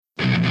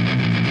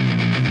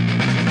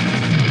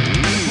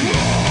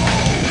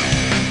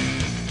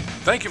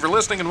Thank you for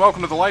listening and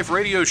welcome to the Life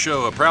Radio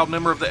Show, a proud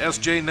member of the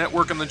SJ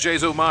Network and the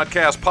JZO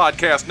Modcast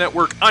Podcast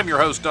Network. I'm your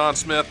host, Don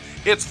Smith.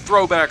 It's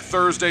Throwback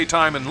Thursday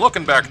time, and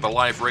looking back at the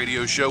Life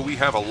Radio Show, we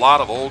have a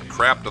lot of old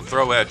crap to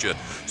throw at you.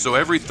 So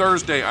every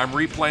Thursday, I'm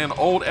replaying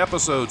old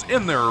episodes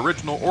in their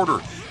original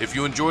order. If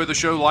you enjoy the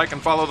show, like and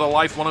follow the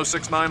Life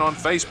 1069 on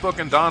Facebook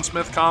and Don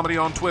Smith Comedy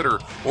on Twitter,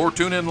 or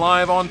tune in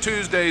live on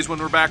Tuesdays when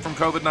we're back from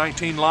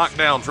COVID-19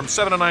 lockdown from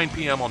 7 to 9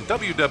 p.m. on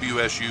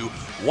WWSU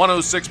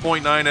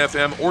 106.9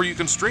 FM, or you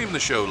can stream the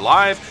show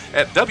live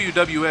at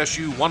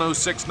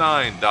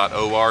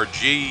wwsu1069.org.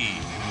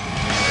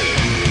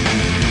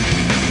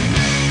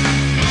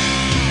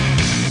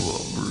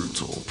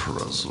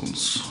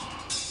 Presence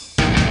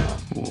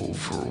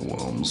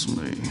overwhelms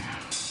me.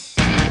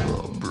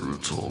 The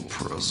brutal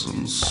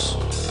presence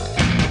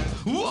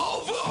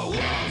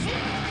overwhelms me.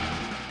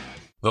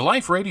 The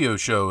Life Radio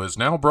Show is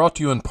now brought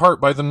to you in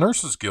part by the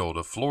Nurses Guild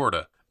of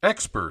Florida,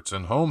 experts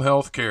in home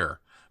health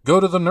care. Go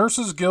to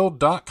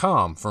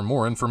thenursesguild.com for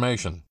more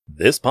information.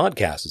 This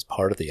podcast is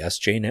part of the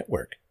SJ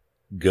Network.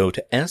 Go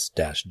to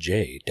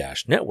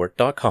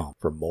s-j-network.com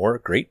for more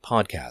great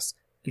podcasts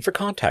and for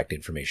contact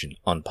information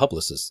on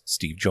publicist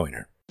Steve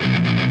Joyner.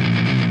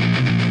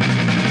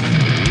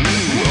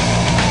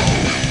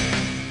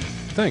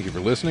 Thank you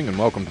for listening and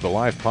welcome to the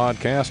Life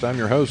Podcast. I'm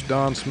your host,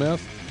 Don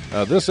Smith.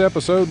 This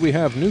episode, we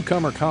have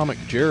newcomer comic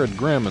Jared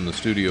Grimm in the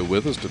studio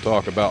with us to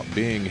talk about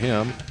being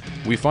him.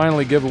 We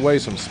finally give away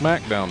some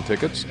SmackDown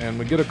tickets, and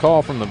we get a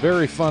call from the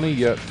very funny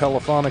yet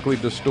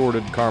telephonically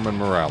distorted Carmen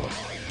Morales.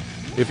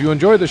 If you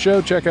enjoy the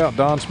show, check out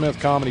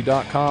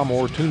DonSmithComedy.com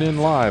or tune in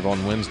live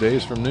on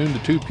Wednesdays from noon to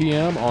 2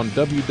 p.m. on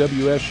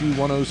WWSU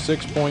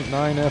 106.9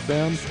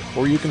 FM,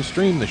 or you can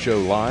stream the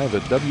show live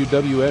at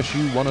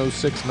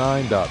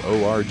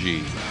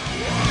WWSU1069.org.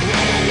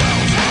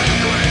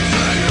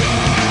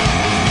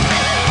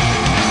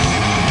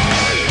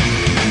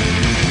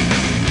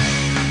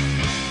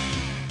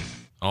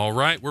 All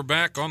right, we're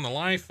back on the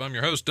Life. I'm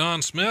your host,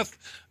 Don Smith.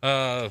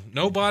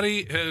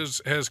 Nobody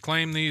has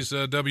claimed these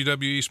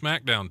WWE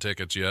SmackDown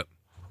tickets yet.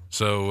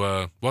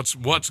 So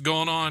what's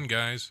going on,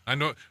 guys? I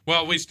know.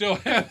 Well, we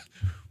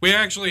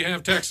actually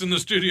have Tex in the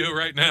studio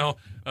right now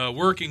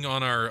working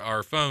on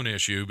our phone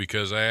issue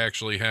because I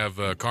actually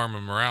have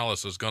Carmen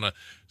Morales is gonna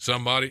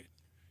somebody.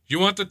 You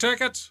want the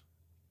tickets?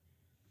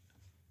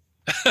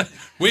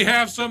 We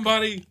have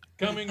somebody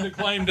coming to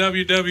claim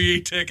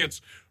WWE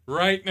tickets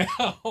right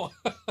now.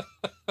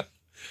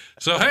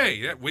 So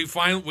hey, we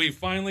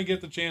finally get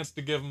the chance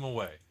to give them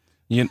away.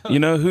 You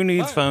know who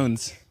needs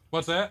phones?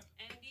 What's that?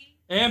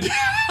 Andy.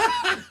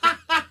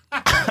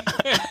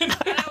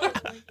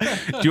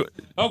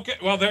 Okay,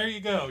 well there you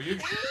go. Do you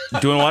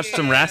want to watch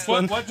some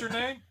wrestling? What's your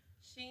name?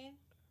 Sheen.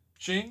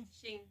 Sheen?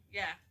 Sheen,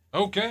 yeah.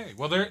 Okay,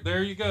 well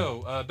there you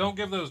go. Don't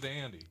give those to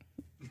Andy.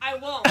 I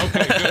won't.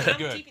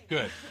 Okay,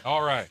 good.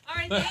 All right. All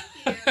right,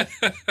 thank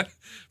you.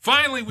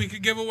 Finally, we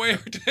could give away our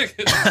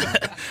tickets.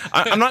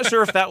 I'm not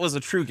sure if that was a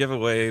true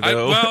giveaway,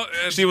 though.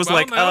 She was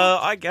like, no.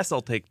 I guess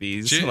I'll take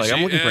these.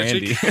 I'm looking for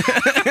Andy.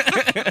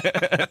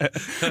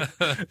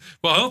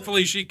 Well,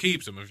 hopefully she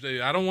keeps them.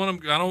 I don't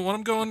want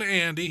him going to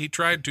Andy. He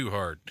tried too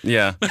hard.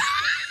 Yeah.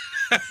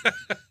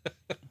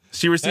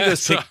 She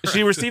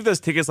received those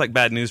tickets like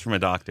bad news from a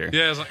doctor.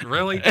 Yeah, it's like,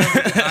 really?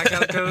 I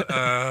gotta go.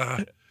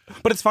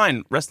 But it's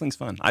fine. Wrestling's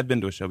fun. I've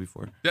been to a show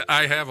before. Yeah,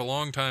 I have a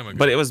long time ago.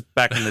 But it was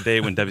back in the day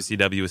when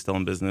WCW was still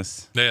in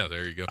business. Yeah,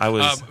 there you go.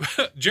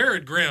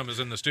 Jared Grimm is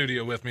in the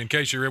studio with me, in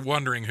case you're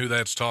wondering who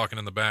that's talking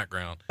in the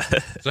background.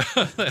 So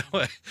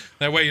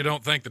that way you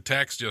don't think the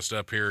tech's just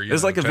up here.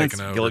 It's like a Vince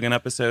Gilligan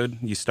episode.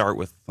 You start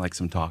with like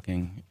some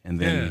talking, and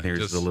then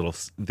there's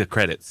the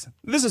credits.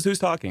 This is who's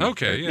talking.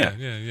 Okay,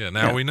 yeah.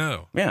 Now we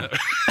know. Yeah.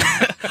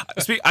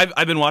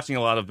 I've been watching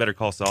a lot of Better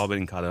Call Saul,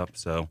 getting caught up,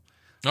 so...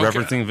 Okay.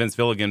 Referencing Vince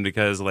Gilligan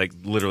because, like,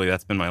 literally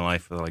that's been my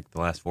life for, like, the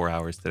last 4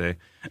 hours today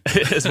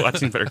is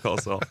watching Better Call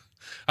Saul.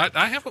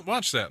 I haven't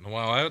watched that in a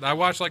while. I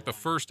watched, like, the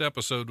first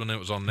episode when it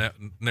was on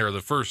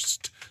the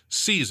first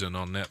season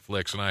on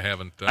Netflix, and I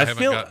haven't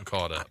gotten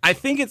caught up. I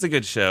think it's a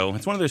good show.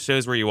 It's one of those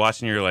shows where you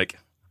watch and you're like,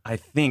 I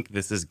think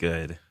this is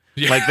good.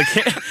 Yeah. Like,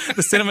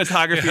 the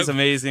cinematography is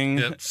amazing.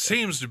 It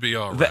seems to be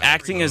all right. The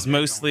acting is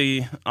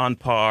mostly on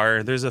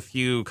par. There's a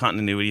few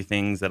continuity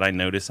things that I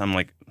notice. I'm,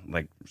 like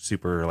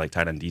super like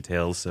tight on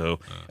details. So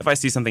if I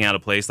see something out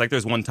of place, like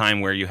there's one time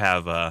where you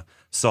have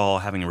Saul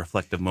having a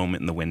reflective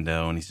moment in the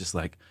window and he's just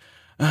like,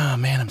 oh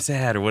man, I'm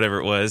sad or whatever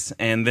it was.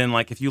 And then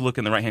like if you look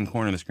in the right hand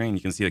corner of the screen, you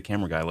can see the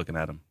camera guy looking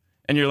at him.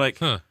 And you're like,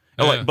 but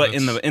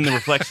in the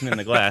reflection in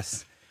the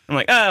glass. I'm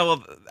like,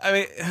 well, I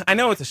mean, I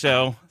know it's a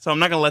show, so I'm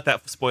not gonna let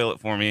that spoil it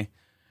for me.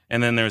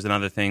 And then there's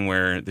another thing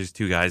where there's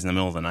two guys in the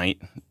middle of the night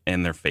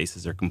and their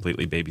faces are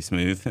completely baby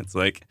smooth. It's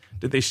like,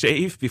 did they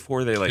shave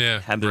before they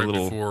had their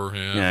little...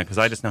 Yeah, because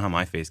I just know how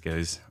my face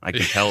goes. I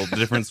can tell the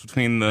difference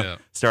between the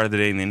start of the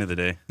day and the end of the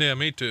day. Yeah,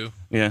 me too.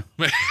 Yeah.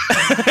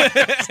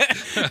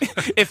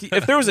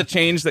 If there was a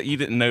change that you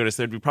didn't notice,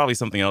 there'd be probably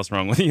something else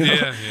wrong with you.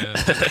 Yeah.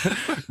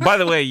 By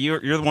the way,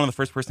 you're one of the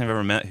first person I've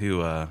ever met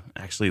who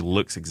actually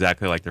looks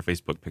exactly like their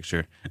Facebook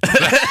picture.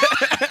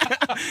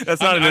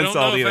 That's not an I don't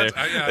insult know if either.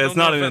 that's- I It's don't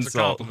know not if an that's a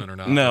insult. compliment or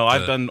not, No,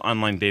 but, I've done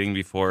online dating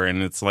before,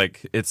 and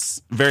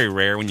it's very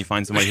rare when you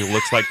find somebody who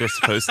looks like they're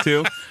supposed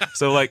to.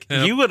 So like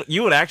you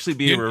would actually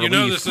be a You relief.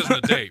 know this isn't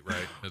a date, right?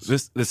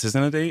 This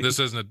isn't a date. This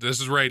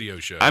is radio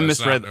show. I That's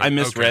misread. not- I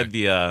misread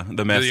okay.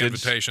 the message. The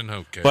invitation.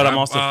 Okay, But I'm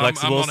also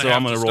flexible, I'm gonna so have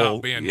I'm to gonna stop roll-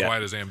 being yeah.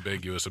 quite as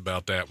ambiguous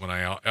about that when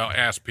I'll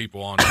ask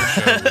people on the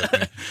show with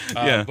me.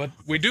 Yeah. But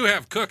we do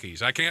have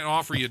cookies. I can't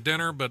offer you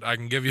dinner, but I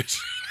can give you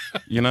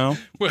You know,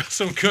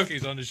 some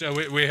cookies on the show.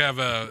 We have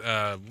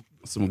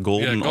some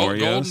golden Oreos.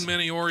 golden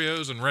mini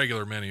Oreos and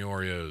regular mini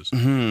Oreos.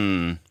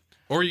 Hmm.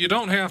 Or you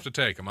don't have to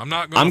take them. I'm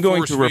not going. I'm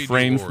going to force feed you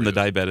refrain from the Oreos.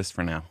 diabetes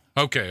for now.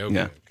 Okay.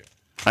 Yeah. Okay.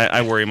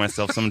 I worry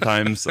myself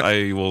sometimes.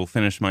 I will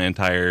finish my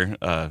entire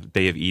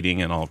day of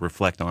eating, and I'll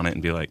reflect on it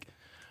and be like,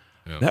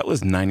 Yeah. "That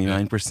was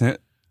 99%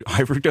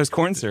 high fructose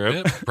corn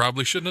syrup." Yeah,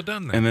 probably shouldn't have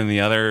done that. And then the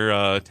other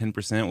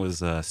 10% was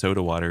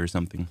soda water or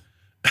something.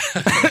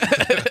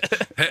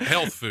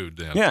 Health food,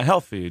 then. Yeah,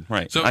 health food,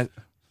 right? So-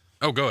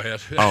 Oh, go ahead.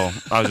 I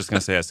was just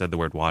gonna say I said the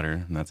word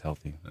water, and that's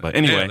healthy. But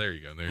anyway, Yeah, there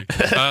you go. There you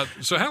go.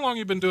 So how long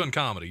you been doing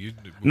comedy?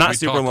 Not we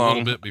super talked long. A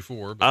little bit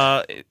before.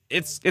 But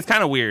it's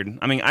kind of weird.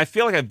 I mean, I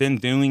feel like I've been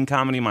doing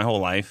comedy my whole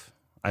life.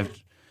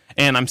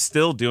 And I'm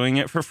still doing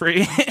it for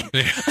free. yeah,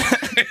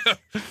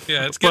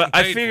 it's. But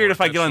I getting paid figured for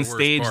if I it. get on That's the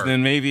worst stage, part.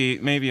 then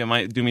maybe it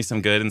might do me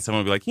some good, and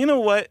someone will be like, you know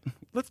what?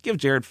 Let's give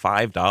Jared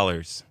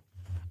 $5.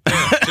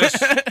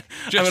 just,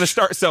 I'm gonna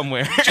start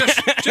somewhere.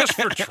 just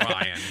for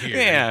trying. Here.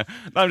 Yeah,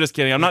 I'm just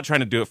kidding. I'm not trying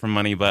to do it for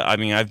money, but I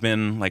mean, I've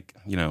been like,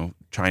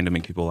 trying to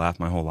make people laugh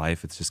my whole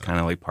life. It's just kind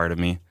of like part of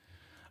me.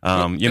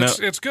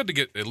 It's good to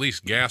get at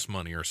least gas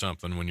money or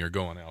something when you're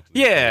going out. To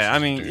these Yeah, places I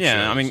and mean, do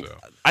yeah, I shows, mean, so.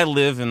 I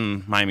live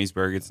in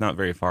Miamisburg. It's not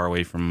very far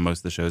away from most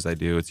of the shows I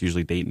do. It's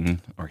usually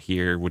Dayton or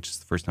here, which is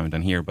the first time I've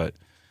done here, but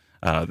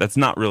that's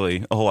not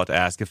really a whole lot to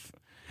ask.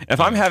 If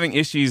I'm having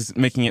issues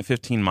making it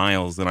 15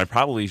 miles, then I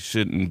probably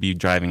shouldn't be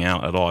driving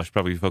out at all. I should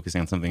probably be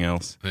focusing on something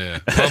else. Yeah.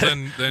 Well,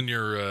 then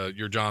you're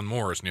John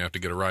Morris, and you have to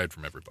get a ride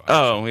from everybody.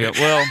 Oh, yeah.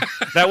 Well,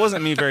 that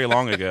wasn't me very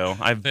long ago.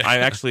 I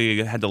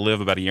actually had to live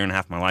about a year and a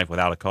half of my life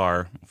without a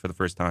car for the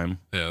first time.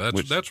 Yeah,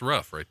 that's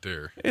rough right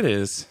there. It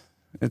is.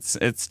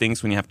 It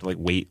stinks when you have to like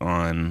wait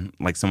on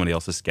like somebody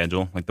else's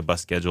schedule, like the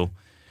bus schedule.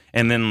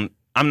 And then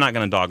I'm not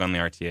going to dog on the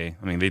RTA.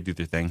 I mean, they do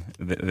their thing.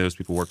 Those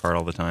people work hard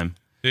all the time.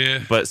 Yeah.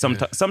 But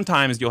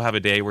sometimes you'll have a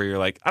day where you're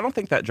like, I don't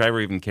think that driver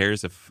even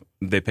cares if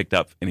they picked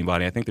up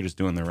anybody. I think they're just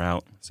doing their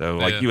route. So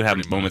like Yeah, you would have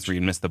pretty moments much. where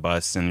you miss the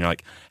bus and you're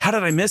like, how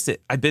did I miss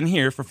it? I've been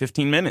here for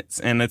 15 minutes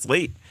and it's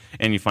late.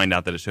 And you find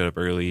out that it showed up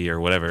early or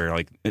whatever.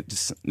 Like it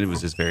was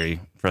just very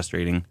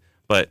frustrating.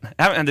 But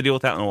I haven't had to deal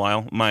with that in a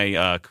while.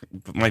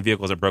 My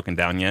vehicles are broken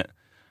down yet,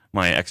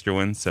 my extra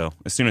ones. So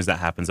as soon as that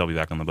happens, I'll be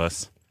back on the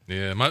bus.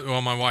 Yeah, my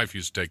wife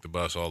used to take the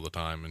bus all the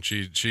time, and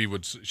she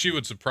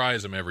would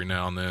surprise him every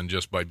now and then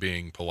just by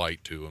being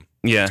polite to him.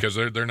 Yeah. because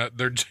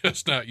they're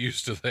just not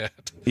used to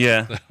that.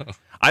 Yeah,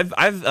 I've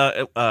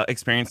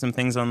experienced some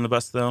things on the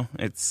bus though.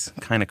 It's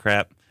kind of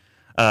crap.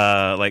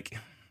 Like,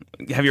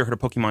 have you ever heard of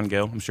Pokemon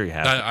Go? I'm sure you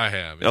have. I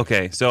have. Yeah.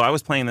 Okay, so I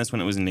was playing this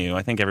when it was new.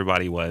 I think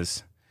everybody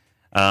was,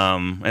 at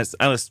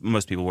least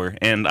most people were.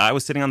 And I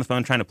was sitting on the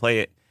phone trying to play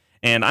it.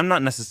 And I'm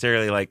not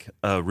necessarily like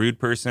a rude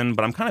person,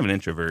 but I'm kind of an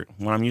introvert.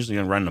 When I'm usually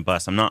running a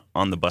bus, I'm not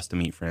on the bus to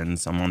meet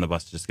friends. I'm on the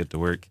bus to just get to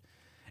work.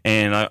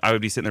 And I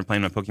would be sitting there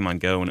playing my Pokemon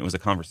Go, and it was a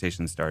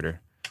conversation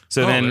starter.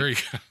 So then there you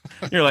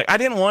go. you're like, I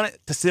didn't want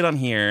it to sit on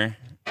here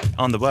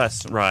on the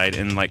bus ride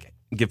and like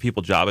give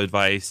people job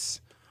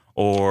advice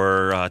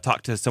or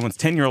talk to someone's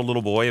 10-year-old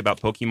little boy about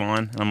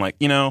Pokemon. And I'm like,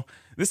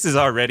 this is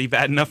already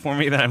bad enough for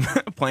me that I'm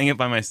playing it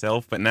by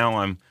myself, but now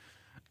I'm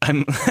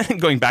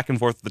going back and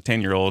forth with the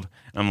 10-year-old.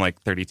 I'm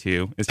like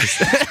 32. It's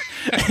just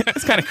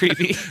it's kind of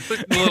creepy.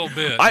 A little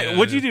bit.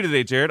 What'd you do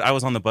today, Jared? I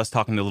was on the bus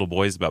talking to little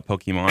boys about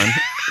Pokemon.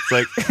 It's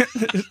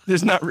like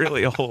there's not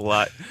really a whole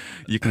lot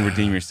you can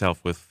redeem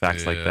yourself with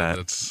facts like that.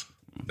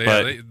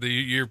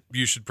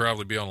 You should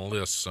probably be on a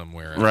list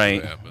somewhere. After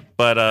Right. That,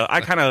 But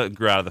I kind of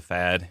grew out of the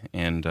fad,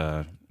 and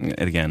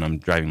again, I'm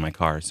driving my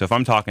car. So if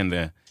I'm talking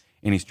to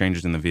any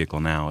strangers in the vehicle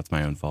now, it's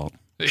my own fault.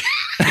 you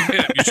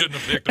shouldn't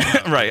have picked them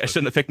up. Right. I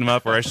shouldn't have picked them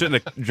up, or I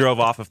shouldn't have drove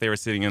off if they were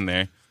sitting in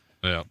there.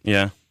 Yeah.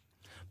 Yeah.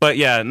 But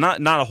yeah, not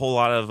a whole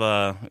lot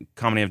of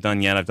comedy I've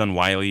done yet. I've done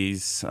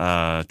Wiley's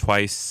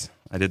twice.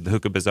 I did the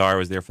Hookah Bazaar. I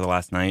was there for the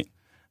last night.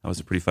 That was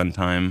a pretty fun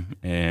time.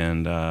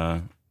 And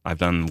I've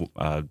done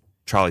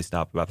Trolley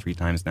Stop about 3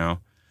 times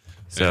now.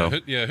 So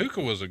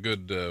Hookah was a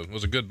good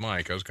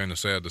mic. I was kind of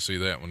sad to see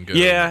that one go.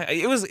 yeah,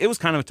 it was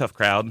kind of a tough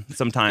crowd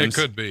sometimes. It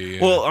could be.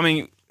 Yeah. Well, I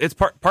mean, it's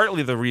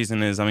partly the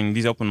reason is, I mean,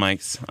 these open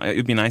mics,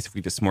 it'd be nice if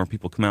we just more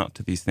people come out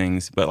to these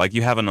things, but like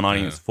you have an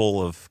audience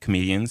full of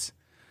comedians.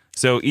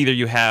 So either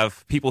you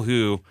have people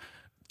who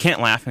can't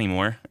laugh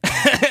anymore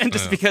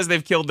just because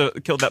they've killed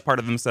that part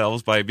of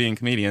themselves by being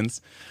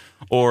comedians,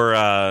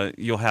 or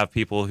you'll have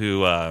people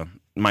who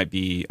might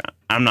be,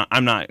 I'm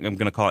going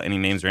to call it any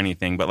names or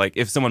anything, but like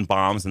if someone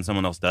bombs and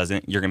someone else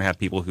doesn't, you're going to have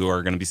people who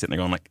are going to be sitting there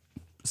going like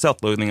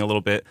self-loathing a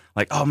little bit,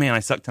 like, oh man,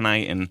 I suck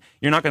tonight, and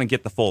you're not going to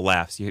get the full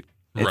laughs.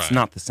 It's Right.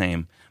 not the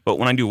same. But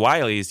when I do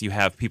Wiley's, you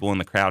have people in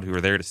the crowd who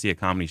are there to see a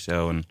comedy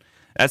show, and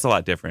that's a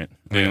lot different.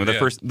 I mean, the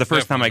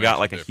first time I got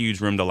like a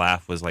huge room to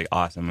laugh was like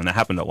awesome, and that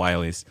happened at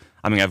Wiley's.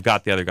 I mean, I've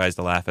got the other guys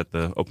to laugh at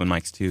the open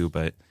mics too,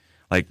 but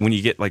like when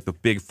you get like the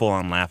big full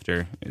on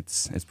laughter,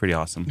 it's pretty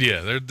awesome.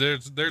 Yeah,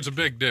 there's a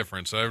big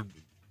difference.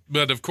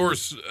 But of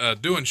course,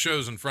 doing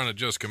shows in front of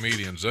just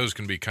comedians, those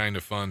can be kind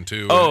of fun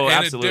too. Oh, in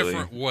absolutely. a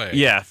different way.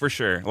 Yeah, for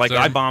sure. Like So-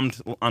 I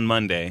bombed on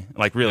Monday,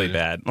 like really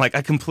bad. Like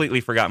I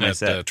completely forgot my At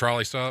set.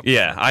 trolley stop.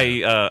 Yeah,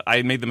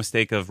 I made the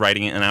mistake of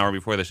writing it an hour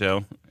before the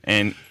show,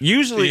 and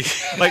usually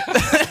like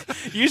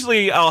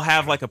usually I'll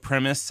have like a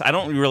premise. I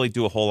don't really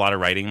do a whole lot of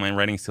writing. My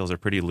writing skills are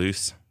pretty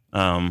loose.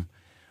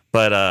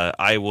 But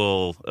I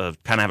will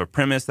kind of have a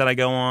premise that I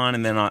go on,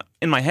 and then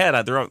in my head,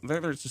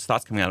 there's just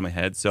thoughts coming out of my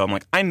head. So I'm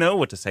like, I know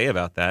what to say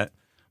about that.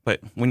 But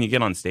when you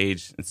get on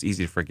stage, it's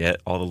easy to forget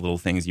all the little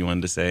things you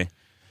wanted to say.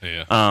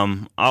 Yeah.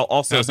 I'll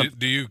also Now,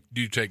 do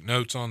you take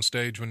notes on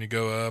stage when you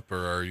go up,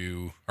 or are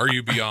you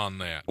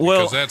beyond that?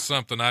 Well- Because that's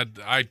something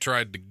I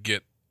tried to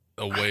get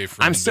away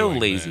from. I'm so doing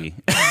lazy.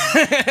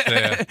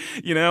 that.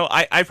 You know,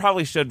 I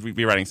probably should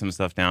be writing some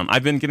stuff down.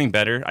 I've been getting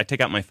better. I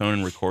take out my phone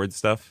and record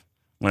stuff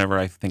whenever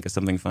I think of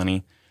something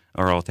funny,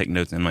 or I'll take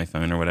notes in my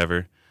phone or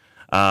whatever.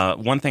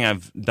 One thing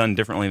I've done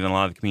differently than a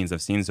lot of the comedians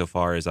I've seen so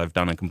far is I've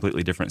done a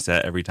completely different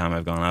set every time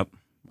I've gone up.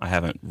 I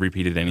haven't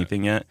repeated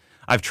anything yet.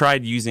 I've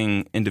tried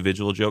using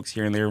individual jokes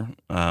here and there,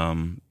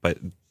 but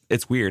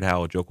it's weird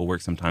how a joke will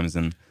work sometimes.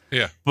 And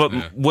Yeah. but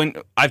yeah. when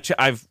I've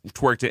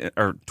twerked it.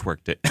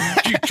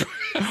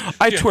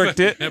 I twerked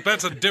it. Yeah,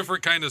 that's a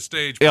different kind of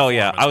stage. Oh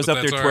yeah, I was up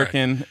performance, there but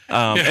that's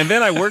all right. twerking, and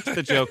then I worked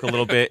the joke a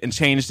little bit and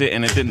changed it,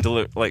 and it didn't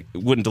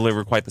wouldn't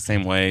deliver quite the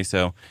same way.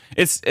 So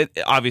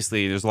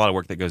obviously there's a lot of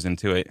work that goes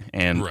into it,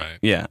 and Right.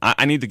 yeah,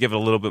 I need to give it a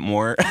little bit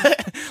more,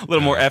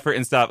 more effort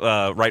and stop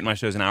writing my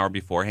shows an hour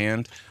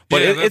beforehand.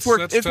 But Yeah, it's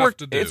worked. that's It's tough worked.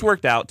 to do. It's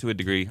worked out to a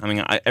degree. I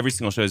mean, every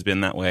single show has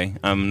been that way.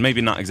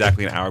 Maybe not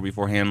exactly an hour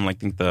beforehand. Like,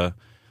 I think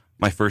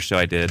my first show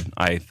I did,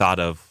 I thought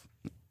of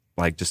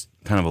like just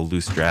kind of a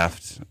loose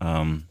draft.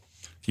 A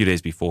few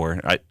days before.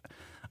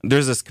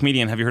 There's this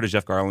comedian. Have you heard of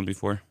Jeff Garland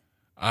before?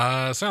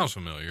 Sounds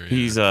familiar.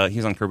 Yeah.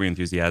 He's on Curb Your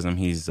Enthusiasm.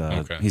 He's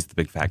the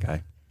big fat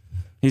guy.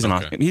 He's an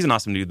Okay. he's an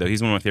awesome dude though.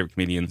 He's one of my favorite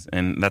comedians,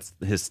 and that's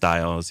his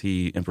style. Is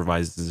he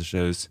improvises his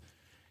shows.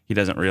 He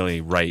doesn't really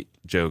write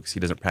jokes. He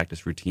doesn't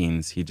practice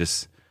routines. He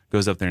just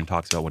goes up there and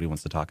talks about what he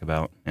wants to talk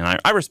about, and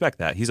I respect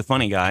that. He's a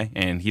funny guy,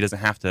 and he doesn't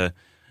have to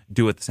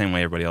do it the same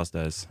way everybody else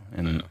does.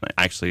 And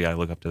actually, I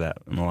look up to that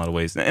in a lot of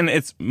ways, and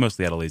it's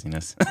mostly out of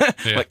laziness.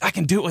 Yeah. Like I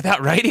can do it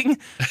without writing,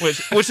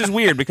 which is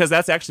weird because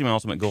that's actually my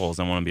ultimate goal. Is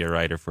I want to be a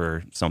writer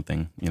for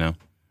something. You know,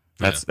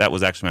 that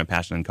was actually my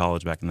passion in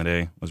college back in the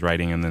day, was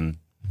writing, and then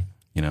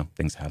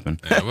things happen.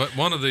 Yeah,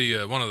 one of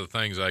the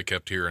things I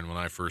kept hearing when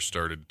I first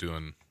started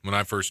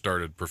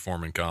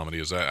performing comedy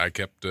is I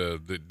kept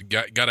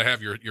got to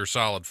have your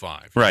solid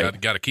five.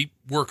 Right. Got to keep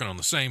working on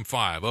the same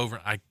five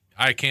over.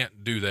 I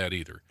can't do that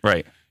either.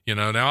 Right.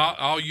 Now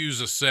I'll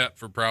use a set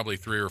for probably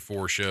 3 or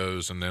 4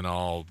 shows, and then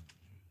I'll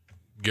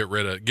get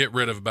rid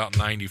of about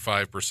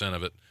 95%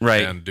 of it.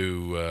 Right. And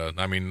do.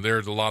 I mean,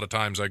 there's a lot of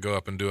times I go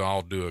up and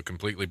I'll do a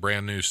completely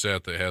brand new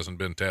set that hasn't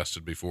been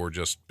tested before,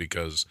 just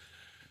because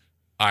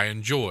I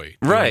enjoy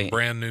doing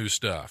brand new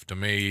stuff. To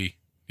me,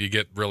 you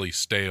get really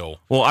stale.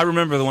 Well, I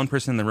remember the one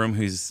person in the room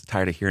who's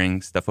tired of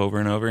hearing stuff over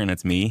and over, and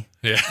it's me.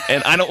 Yeah.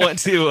 And I don't want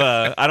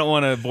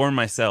to bore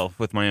myself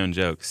with my own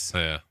jokes.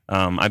 Yeah.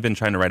 I've been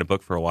trying to write a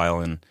book for a while,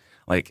 and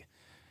like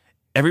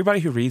everybody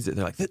who reads it,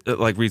 they're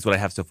like reads what I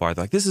have so far.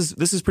 They're like, this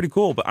is pretty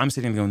cool, but I'm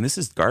sitting there going, this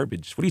is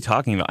garbage. What are you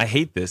talking about? I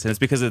hate this, and it's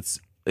because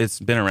it's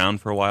been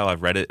around for a while.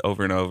 I've read it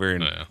over and over,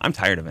 and I'm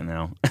tired of it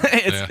now.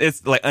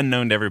 It's like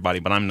unknown to everybody,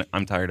 but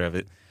I'm tired of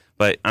it.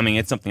 But I mean,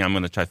 it's something I'm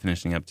going to try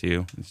finishing up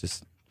too. It's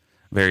just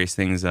various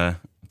things,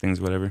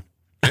 whatever.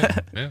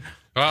 Yeah.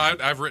 Well,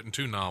 I've written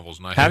 2 novels,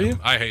 and Have you?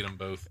 I hate them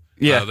both.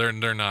 Yeah.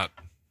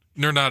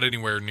 They're not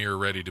anywhere near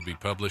ready to be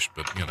published,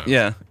 but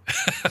Yeah,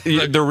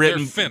 they're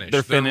written. finished.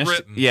 They're They're finished.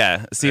 written.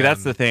 Yeah. See,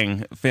 that's And- the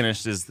thing.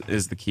 Finished is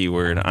the key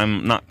word.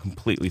 I'm not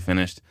completely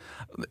finished.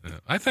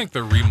 I think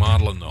they're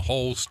remodeling the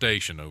whole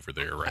station over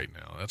there right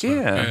now. That's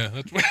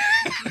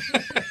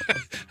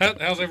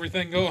how's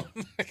everything going?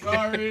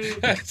 Sorry.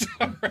 That's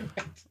all right.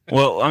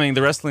 Well, I mean,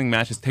 the wrestling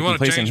match is taking wanna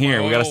place in change here.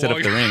 my We got to oil set up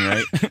while the you're- ring,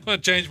 right? I'm gonna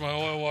change my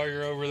oil while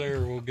you're over there.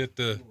 We'll get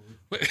the.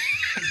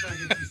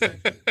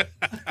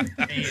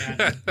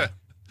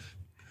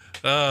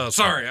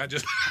 Sorry, I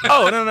just.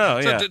 Oh no,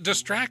 It's yeah,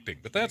 distracting,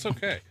 but that's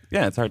okay.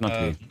 yeah. It's hard not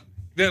to be.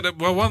 Yeah,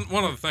 well,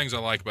 one of the things I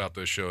like about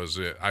this show is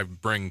that I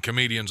bring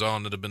comedians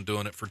on that have been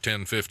doing it for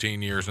 10,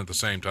 15 years, and at the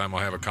same time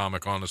I'll have a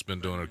comic on that's been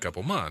doing it a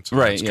couple months. And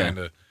Right,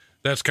 yeah.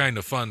 That's kind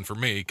of fun for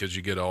me because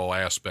you get all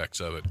aspects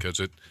of it, because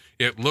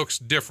it looks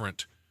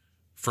different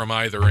from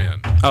either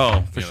end.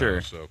 Oh, for you know,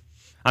 sure. So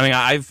I mean,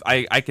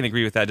 I can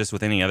agree with that just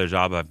with any other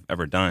job I've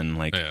ever done.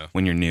 Like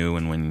when you're new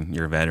and when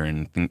you're a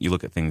veteran, you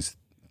look at things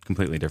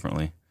completely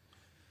differently.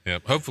 yeah,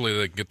 hopefully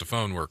they can get the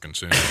phone working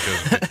soon,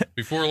 because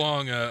before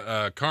long,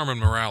 Carmen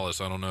Morales,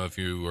 I don't know if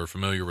you are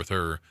familiar with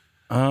her.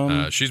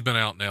 She's been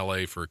out in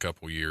L.A. for a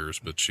couple years,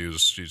 but she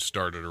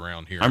started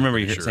around here. I remember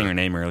you pretty saying sure. her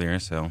name earlier.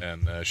 So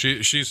And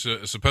she's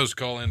supposed to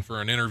call in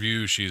for an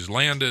interview. She's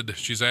landed.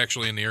 She's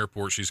actually in the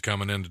airport. She's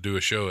coming in to do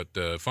a show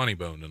at Funny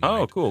Bone tonight.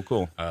 oh,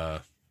 cool.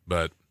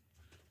 But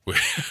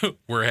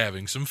we're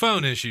having some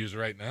phone issues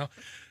right now,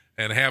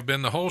 and have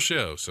been the whole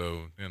show.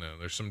 So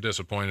there's some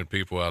disappointed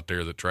people out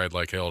there that tried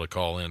like hell to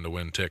call in to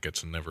win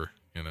tickets and never.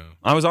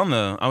 I was on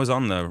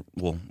the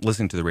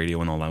listening to the radio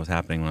when all that was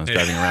happening when I was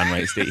driving around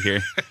Wright State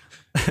here.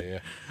 Yeah.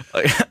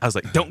 I was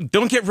like, don't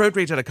get road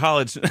rage out of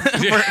college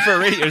for a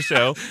radio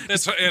show.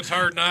 It's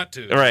hard not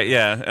to. Right,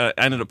 yeah.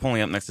 I ended up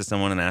pulling up next to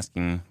someone and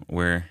asking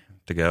where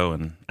to go,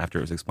 and after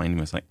it was explained to me,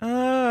 I was like,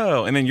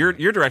 oh. And then your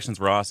directions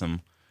were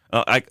awesome.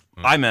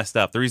 I messed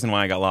up. The reason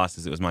why I got lost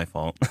is it was my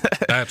fault.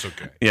 That's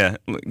okay. Yeah,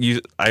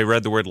 I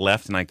read the word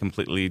left, and I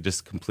completely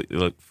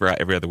looked for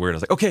every other word. I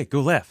was like, okay,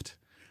 go left.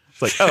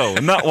 It's like, oh,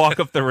 not walk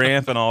up the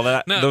ramp and all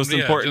that. No, Those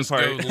important just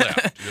parts. go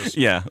left. Just,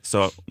 Yeah,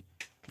 so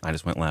I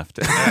just went left.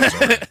 that's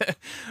all right.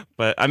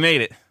 But I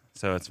made it,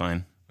 so it's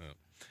fine.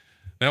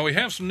 Now we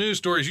have some news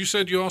stories. You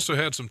said you also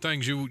had some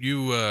things you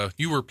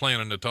were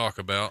planning to talk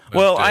about.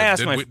 Well, I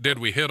asked did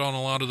we hit on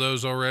a lot of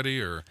those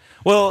already, or?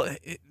 Well,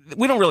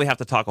 we don't really have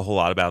to talk a whole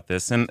lot about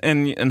this, and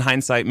in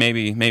hindsight,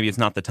 maybe it's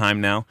not the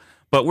time now.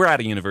 But we're at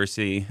a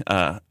university.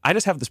 I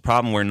just have this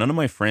problem where none of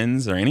my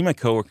friends or any of my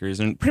coworkers,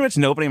 and pretty much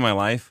nobody in my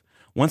life,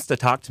 wants to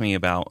talk to me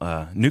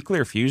about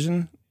nuclear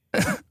fusion.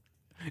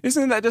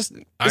 Isn't that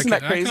crazy? I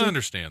can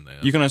understand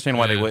that. You can understand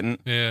why they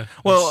wouldn't. Yeah.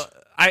 Well,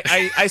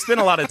 I spend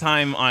a lot of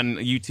time on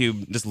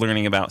YouTube just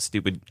learning about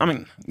stupid. I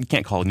mean, you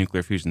can't call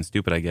nuclear fusion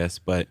stupid, I guess,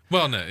 but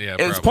Well, no, yeah,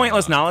 it's probably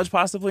pointless not. knowledge.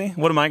 Possibly,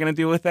 what am I going to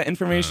do with that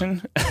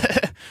information?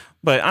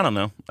 But I don't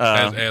know.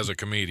 As a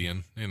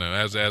comedian,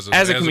 as a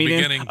comedian?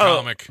 beginning Oh.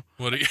 comic,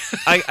 what do you?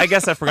 I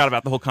guess I forgot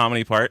about the whole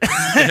comedy part.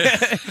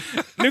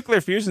 Nuclear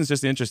fusion is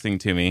just interesting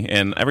to me,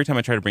 and every time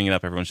I try to bring it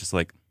up, everyone's just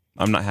like,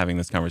 "I'm not having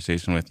this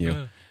conversation with you."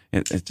 Yeah.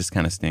 It just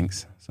kind of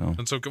stinks. So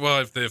And so, well,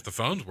 if the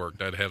phones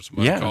worked, I'd have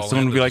somebody call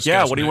someone in would to be like, "Yeah,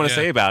 discuss what do you it." want to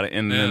Yeah. say about it?"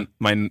 And then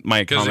my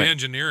Because comment,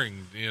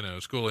 engineering,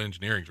 School of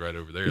Engineering's right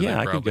over there. Yeah, I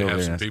They could probably go have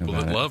over some and ask people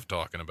about that it. love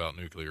talking about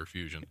nuclear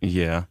fusion.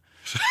 yeah.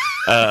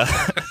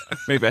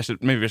 Maybe I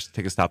should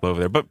take a stop over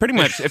there. But pretty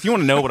much, if you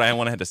want to know what I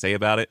had to say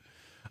about it,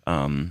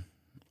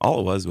 all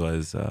it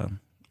was,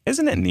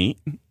 isn't it neat?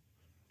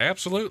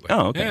 Absolutely.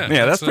 Oh, okay.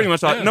 Yeah, that's pretty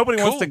much all. yeah, Nobody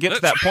wants cool. to get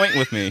to that point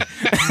with me.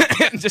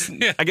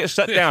 I get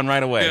shut down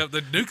right away. Yeah,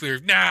 the nuclear.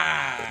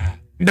 Nah.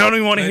 Don't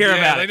even want to hear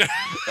about they it.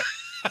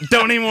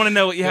 Don't even want to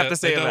know what you have Yeah, to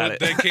say they about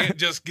don't- it. They can't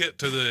just get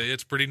to the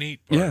it's pretty neat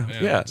part.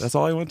 Yeah, that's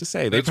all I want to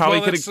say. They That's- probably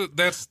well, could.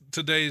 that's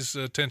today's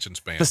attention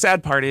span. The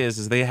sad part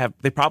is they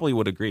probably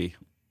would agree.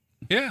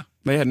 Yeah.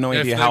 They had no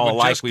If idea they how would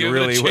alike just we give it a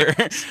really were.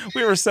 chance.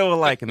 We were so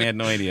alike, and they had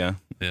no idea.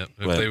 Yeah.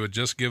 If But- they would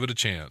just give it a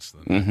chance,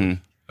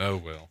 then. Oh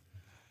well.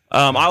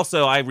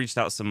 Also, I reached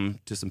out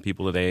to some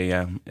people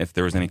today if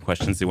there was any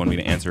questions they wanted me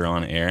to answer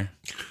on air.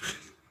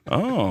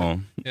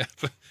 Oh, Yeah.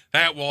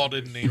 That wall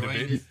didn't need to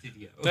be.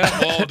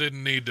 That wall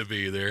didn't need to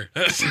be there.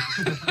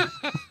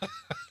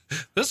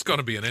 This is going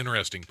to be an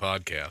interesting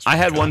podcast. I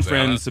had one Comes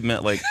friend out.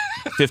 submit like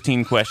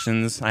 15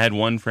 questions. I had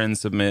one friend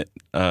submit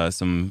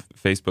some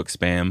Facebook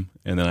spam,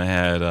 and then I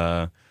had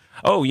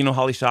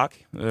Holly Shock.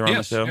 They're on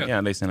Yes, the show.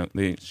 yeah.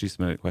 Yeah, she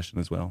submitted a question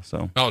as well.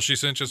 So Oh, she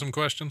sent you some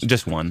questions?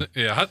 just one.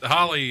 Yeah,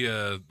 Holly,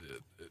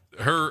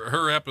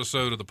 her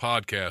episode of the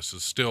podcast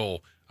is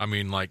still,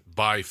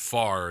 by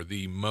far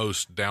the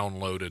most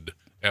downloaded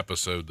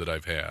episode that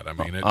I've had.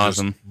 It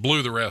Awesome. just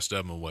blew the rest of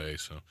them away.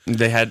 So, You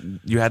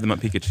had them at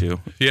Pikachu.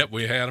 yep,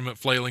 we had them at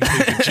Flailing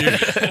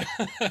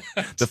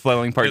Pikachu. The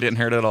flailing part didn't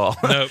hurt at all.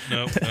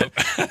 Nope.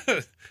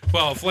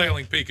 Well,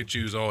 Flailing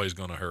Pikachu is always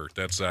going to hurt.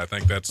 I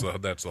think that's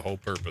the whole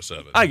purpose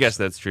of it. I guess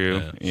that's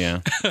true. Yeah.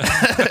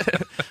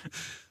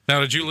 Now,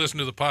 did you listen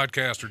to the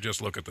podcast or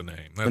just look at the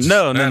name? That's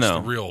No.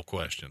 the real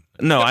question.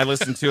 No, I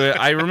listened to it.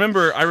 I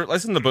remember I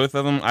listened to both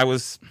of them.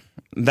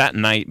 That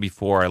night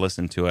before I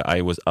listened to it,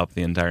 I was up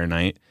the entire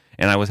night,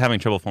 and I was having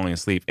trouble falling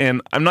asleep. And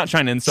I'm not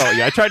trying to insult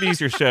you. I tried to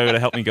use your show to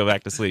help me go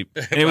back to sleep.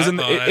 And it was in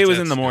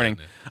the morning.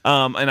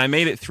 And I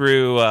made it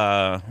through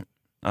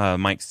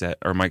Mike's set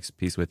or Mike's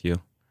piece with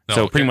you.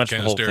 So pretty much the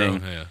whole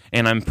Canistero, thing. yeah.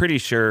 And I'm pretty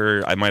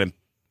sure I might have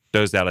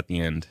dozed out at the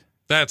end.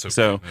 That's okay.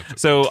 So That's okay.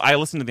 so I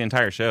listened to the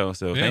entire show.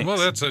 So Yeah, thanks.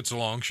 well, it's a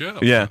long show.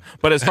 Yeah,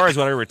 but as far as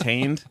what I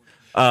retained,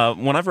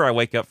 whenever I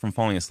wake up from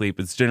falling asleep,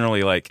 it's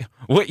generally like,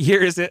 "What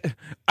year is it?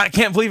 I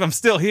can't believe I'm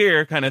still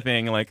here," kind of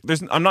thing. Like,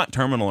 I'm not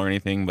terminal or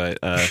anything, but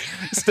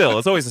still,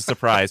 it's always a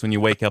surprise when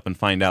you wake up and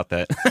find out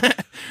that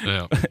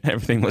Yeah.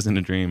 everything wasn't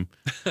a dream.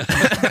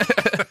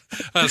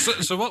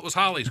 So what was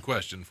Holly's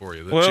question for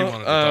you that she wanted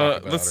to talk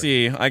about? Let's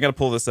see. I got to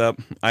pull this up.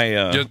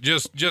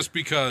 Just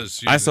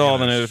because I saw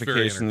the it's very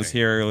notifications entertaining.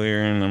 here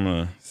earlier, and I'm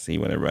gonna see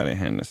what everybody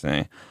had to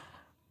say.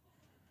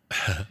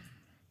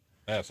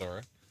 That's all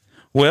right.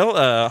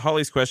 Well,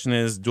 Holly's question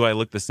is, do I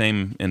look the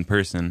same in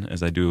person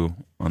as I do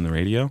on the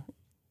radio?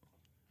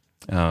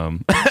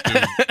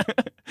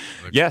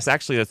 Yes,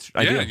 actually,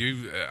 I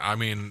do.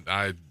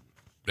 I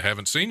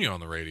haven't seen you on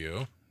the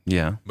radio.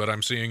 Yeah. but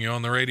I'm seeing you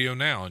on the radio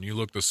now, and you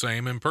look the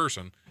same in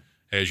person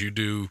as you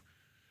do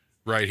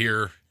right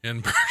here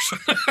in person.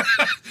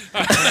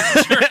 I'm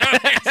not sure how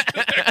to answer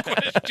that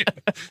question.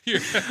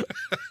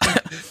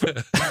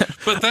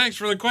 But thanks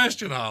for the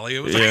question, Holly. It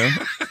was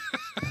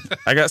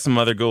I got some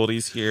other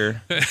goldies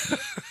here.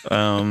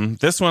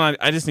 This one,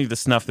 I just need to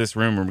snuff this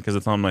rumor because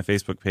it's on my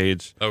Facebook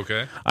page.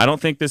 okay. I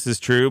don't think this is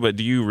true, but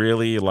do you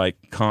really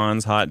like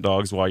Conn's hot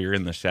dogs while you're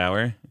in the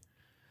shower?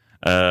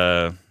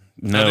 No.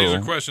 Now, these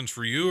are questions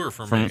for you or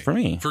for me? For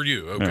me. For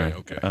you. Okay.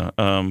 Okay.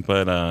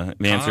 But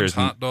the answer Tom's is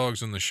hot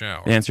dogs in the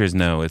shower. the answer is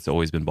no. It's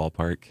always been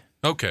ballpark.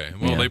 Okay.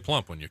 Well, Yeah. they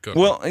plump when you cook.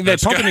 Well, them. they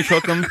That's pump good. and you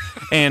cook them,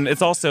 and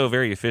it's also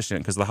very efficient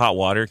because the hot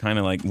water kind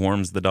of like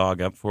warms the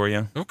dog up for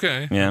you.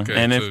 Okay. Yeah, Okay.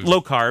 and so, if low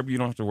carb, you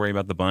don't have to worry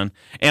about the bun.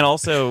 And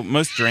also,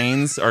 most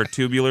drains are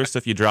tubular, so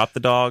if you drop the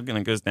dog and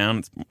it goes down,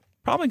 it's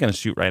probably going to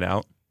shoot right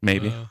out.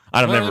 Maybe I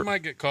don't well, never. it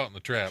might get caught in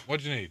the trap.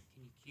 What'd you need?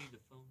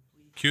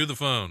 Cue the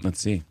phone. Let's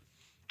see.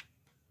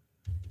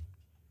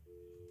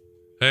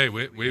 Hey,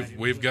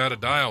 we've got a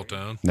dial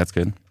tone, That's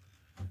good.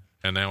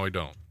 and now we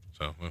don't.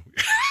 So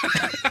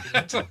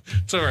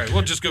it's all right.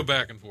 We'll just go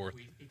back and forth.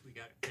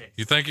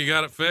 You think you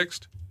got it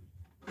fixed?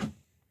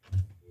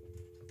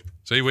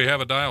 See, we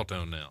have a dial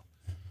tone now.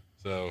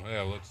 So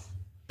yeah, let's.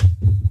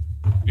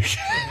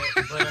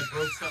 But I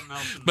broke something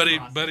else.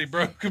 But he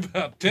broke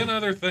about 10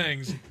 other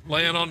things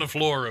laying on the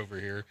floor over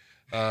here.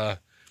 I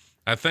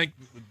think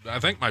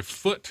my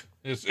foot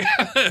is.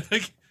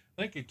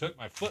 I think he took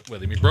my foot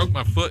with him. He broke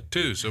my foot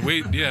too. So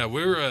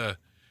we're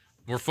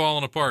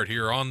falling apart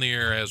here on the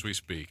air as we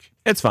speak.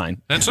 It's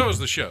fine. And so is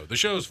the show. The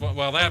show's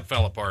well, that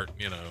fell apart.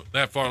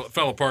 That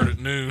fell apart at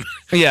noon.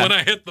 Yeah. When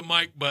I hit the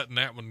mic button,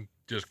 that one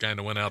just kind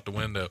of went out the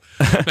window.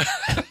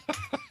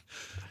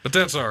 But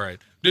that's all right.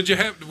 Did you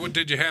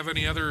have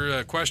any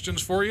other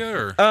questions for you?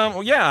 Or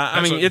Well, yeah.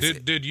 I mean,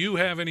 did you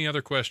have any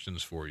other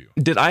questions for you?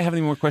 Did I have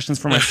any more questions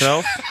for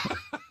myself?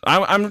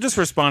 I'm just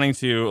responding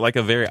to like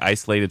a very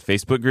isolated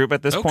Facebook group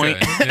at this point.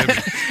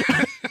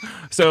 Yeah.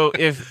 So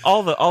if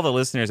all the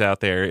listeners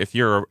out there, if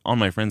you're on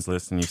my friends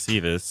list and you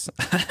see this,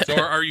 So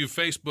are you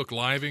Facebook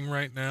living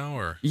right now,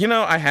 or?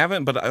 I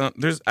haven't. But I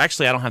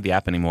don't have the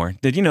app anymore.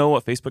 Did you know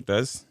what Facebook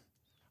does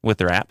with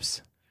their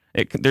apps?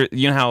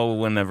 You know how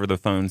whenever the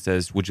phone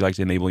says, "Would you like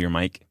to enable your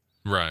mic?"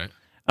 Right.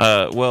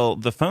 Well,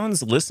 the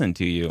phones listen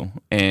to you,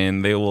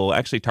 and they will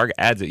actually target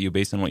ads at you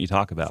based on what you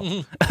talk about.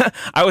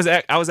 I was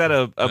at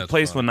a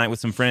place fun. one night with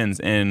some friends,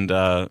 and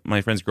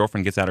my friend's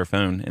girlfriend gets out her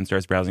phone and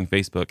starts browsing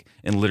Facebook,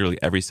 and literally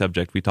every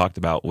subject we talked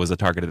about was a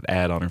targeted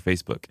ad on her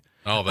Facebook.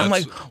 Oh, I'm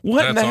like,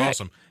 what That's the heck?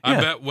 awesome. Yeah.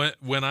 I bet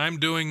when I'm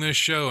doing this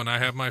show and I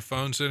have my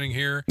phone sitting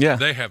here, Yeah.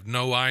 they have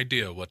no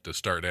idea what to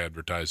start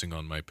advertising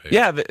on my page.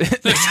 Yeah.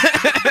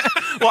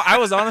 Well, I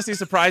was honestly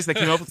surprised they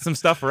came up with some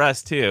stuff for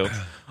us too.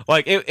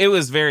 Like it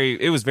was very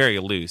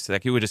loose.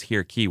 Like you would just hear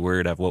a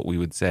keyword of what we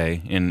would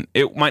say, and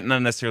it might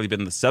not necessarily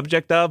been the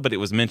subject of, but it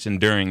was mentioned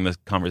during the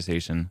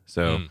conversation.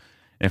 So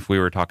if we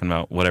were talking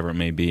about whatever it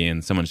may be,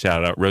 and someone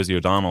shouted out Rosie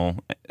O'Donnell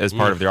as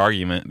part of their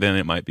argument, then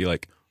it might be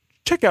like,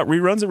 check out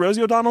reruns of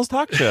Rosie O'Donnell's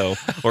talk show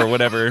or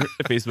whatever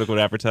Facebook would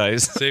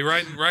advertise. See,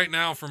 right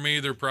now for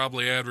me, they're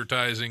probably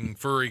advertising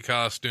furry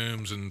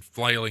costumes and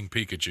flailing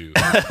Pikachu.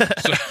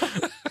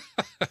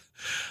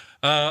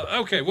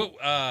 Okay,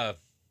 well,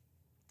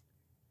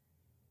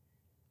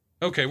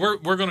 okay, we're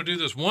going to do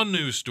this one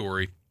news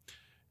story,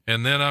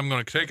 and then I'm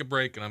going to take a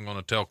break, and I'm going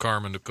to tell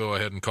Carmen to go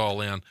ahead and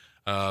call in.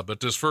 But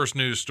this first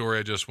news story,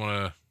 I just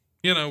want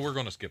to, we're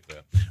going to skip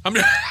that.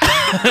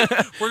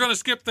 We're going to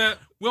skip that.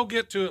 We'll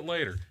get to it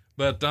later.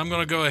 But I'm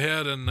going to go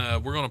ahead and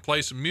we're going to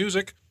play some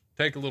music,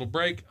 take a little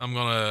break. I'm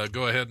going to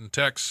go ahead and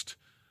text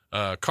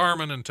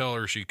Carmen and tell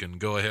her she can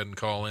go ahead and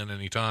call in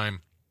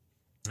anytime.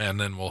 And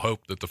then we'll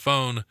hope that the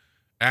phone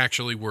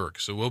actually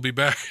works. So we'll be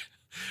back.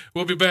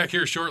 We'll be back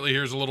here shortly.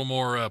 Here's a little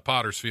more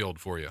Potter's Field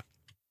for you.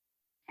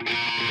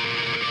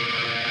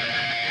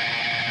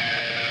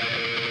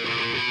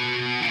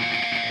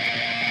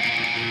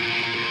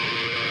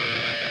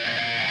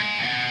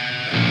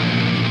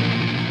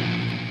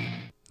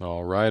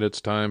 All right,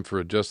 it's time for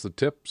Adjust the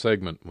Tip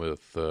segment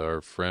with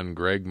our friend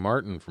Greg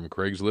Martin from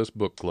Craigslist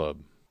Book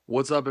Club.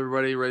 What's up,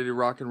 everybody? Ready to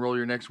rock and roll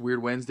your next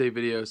Weird Wednesday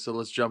video? So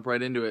let's jump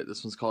right into it.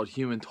 This one's called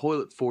Human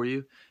Toilet for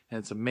You, and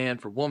it's a man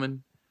for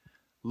woman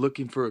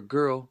looking for a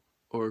girl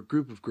or a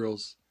group of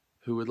girls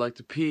who would like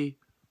to pee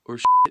or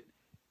shit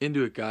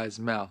into a guy's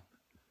mouth.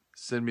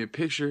 Send me a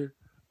picture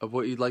of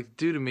what you'd like to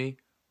do to me,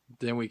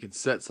 then we can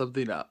set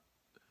something up.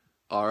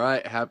 All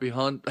right, happy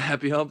hump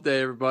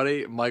day,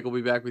 everybody. Mike will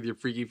be back with your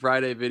Freaky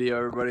Friday video,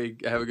 everybody.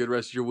 Have a good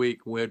rest of your week.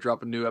 We'll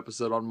drop a new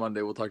episode on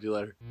Monday. We'll talk to you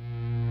later.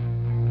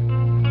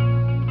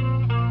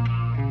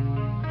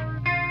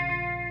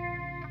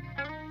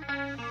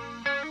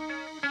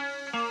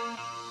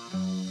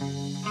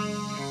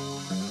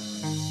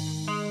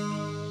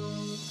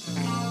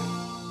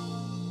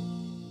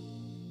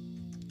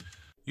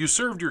 You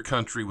served your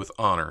country with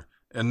honor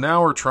and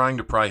now are trying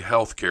to pry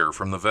health care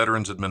from the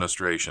Veterans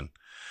Administration.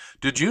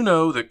 Did you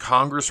know that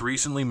Congress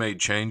recently made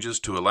changes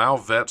to allow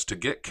vets to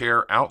get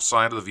care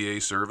outside of the VA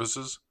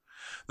services?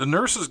 The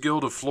Nurses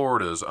Guild of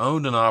Florida is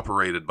owned and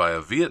operated by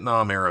a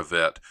Vietnam-era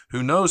vet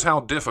who knows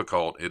how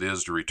difficult it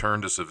is to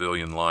return to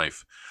civilian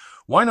life.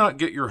 Why not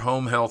get your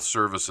home health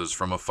services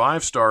from a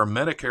 5-star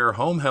Medicare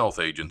home health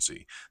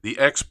agency, the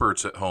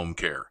experts at home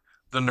care,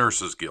 the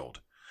Nurses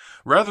Guild?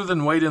 Rather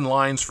than wait in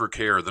lines for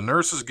care, the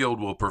Nurses Guild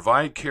will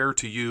provide care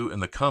to you in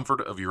the comfort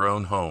of your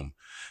own home.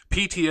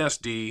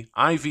 PTSD,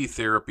 IV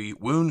therapy,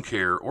 wound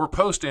care, or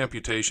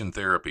post-amputation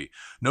therapy.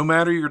 No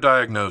matter your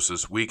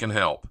diagnosis, we can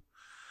help.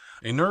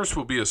 A nurse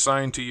will be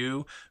assigned to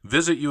you,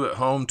 visit you at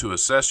home to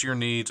assess your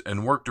needs,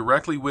 and work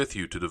directly with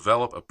you to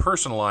develop a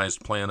personalized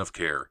plan of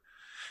care.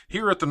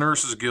 Here at the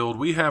Nurses Guild,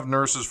 we have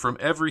nurses from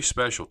every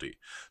specialty,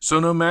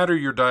 so no matter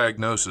your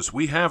diagnosis,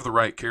 we have the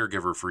right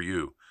caregiver for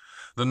you.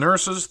 The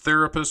nurses,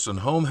 therapists, and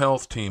home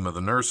health team of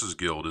the Nurses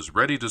Guild is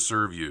ready to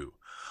serve you.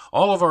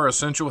 All of our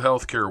essential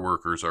healthcare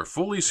workers are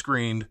fully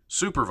screened,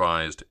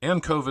 supervised,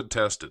 and COVID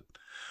tested.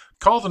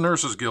 Call the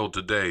Nurses Guild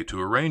today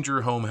to arrange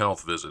your home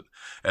health visit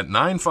at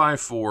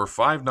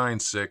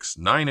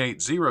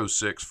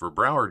 954-596-9806 for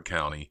Broward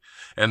County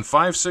and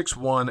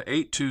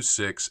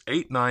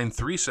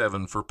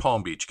 561-826-8937 for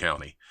Palm Beach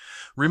County.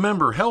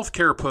 Remember,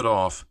 healthcare put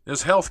off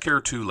is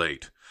healthcare too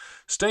late.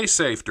 Stay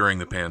safe during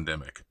the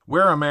pandemic.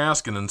 Wear a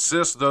mask and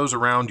insist those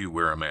around you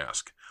wear a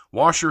mask.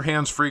 Wash your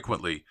hands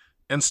frequently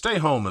and stay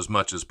home as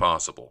much as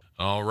possible.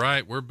 All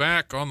right, we're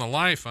back on The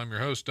Life. I'm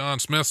your host, Don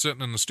Smith,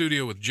 sitting in the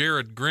studio with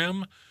Jared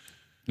Grimm.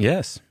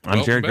 Yes,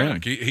 I'm Jared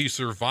Grimm. He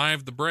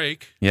survived the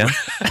break. Yeah,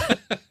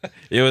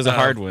 it was a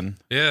hard one.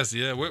 Yes,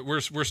 yeah.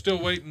 We're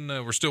still waiting.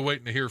 We're still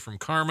waiting to hear from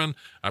Carmen.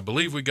 I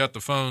believe we got the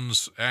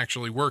phones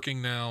actually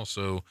working now.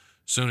 So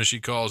as soon as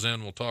she calls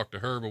in, we'll talk to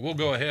her. But we'll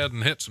go ahead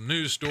and hit some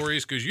news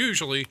stories because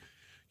usually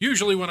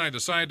when I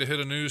decide to hit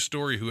a news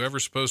story,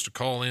 whoever's supposed to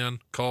call in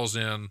calls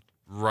in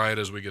right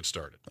as we get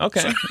started.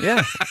 Okay,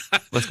 yeah.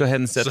 Let's go ahead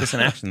and set this in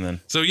action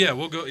then. So yeah,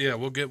 we'll go. Yeah,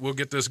 we'll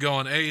get this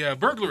going. A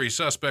burglary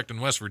suspect in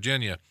West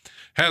Virginia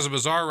has a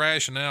bizarre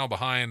rationale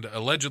behind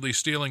allegedly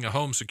stealing a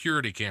home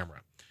security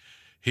camera.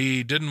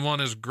 He didn't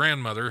want his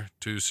grandmother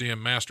to see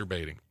him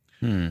masturbating.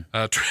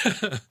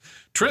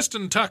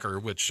 Tristan Tucker,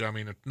 which, I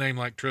mean, a name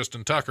like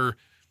Tristan Tucker,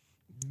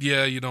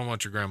 yeah, you don't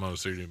want your grandma to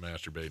see you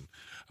masturbating.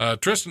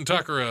 Tristan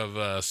Tucker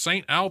of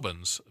St.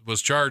 Albans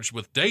was charged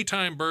with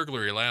daytime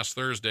burglary last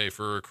Thursday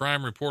for a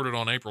crime reported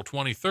on April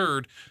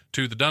 23rd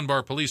to the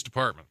Dunbar Police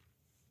Department.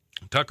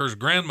 Tucker's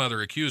grandmother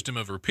accused him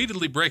of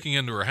repeatedly breaking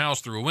into her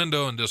house through a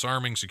window and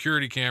disarming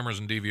security cameras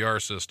and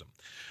DVR system.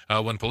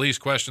 When police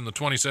questioned the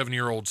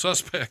 27-year-old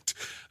suspect,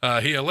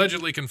 he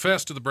allegedly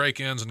confessed to the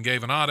break-ins and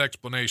gave an odd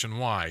explanation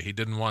why. He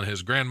didn't want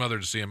his grandmother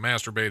to see him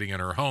masturbating in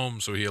her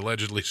home, so he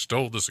allegedly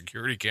stole the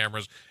security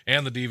cameras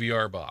and the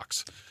DVR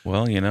box.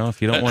 Well, you know,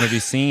 if you don't want to be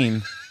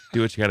seen,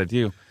 do what you got to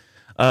do.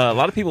 A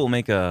lot of people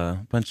make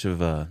a bunch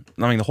of... I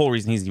mean, the whole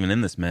reason he's even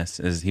in this mess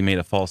is he made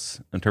a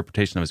false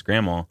interpretation of his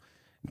grandma.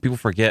 People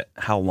forget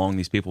how long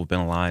these people have been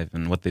alive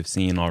and what they've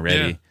seen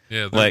already.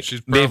 Yeah, like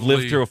she's they've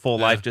lived through a full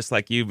life just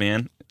like you,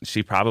 man.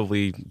 She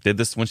probably did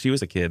this when she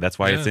was a kid. That's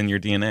why it's in your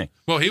DNA.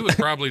 Well, he was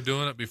probably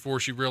doing it before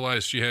he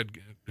realized she had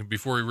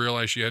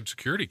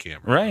security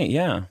cameras. Right?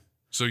 Yeah.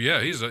 So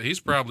yeah,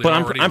 he's probably. But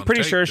already I'm pretty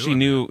on tape sure she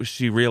knew. it.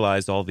 She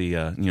realized all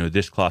the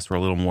dishcloths were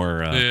a little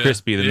more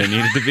crispy than they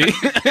needed to be.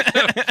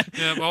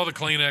 Yeah, all the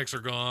Kleenex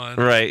are gone.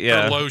 Right.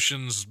 Yeah. The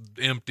lotion's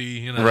empty.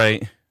 You know.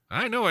 Right.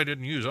 I know I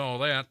didn't use all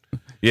that.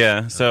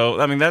 Yeah,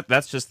 so I mean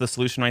that's just the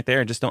solution right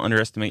there. Just don't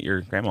underestimate your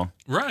grandma.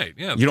 Right.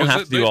 Yeah. You don't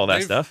have to do all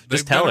that stuff.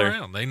 Just tell her.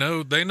 Around. They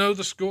know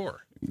the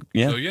score.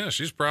 Yeah. So yeah,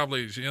 she's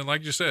probably,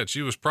 like you said,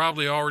 she was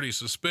probably already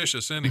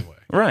suspicious anyway.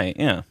 Right.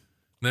 Yeah.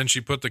 Then she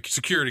put the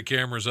security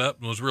cameras up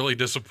and was really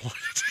disappointed.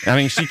 I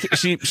mean,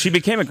 she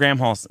became a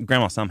grandma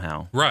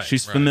somehow. Right.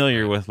 She's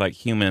familiar with like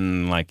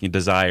human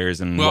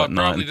desires and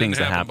whatnot and things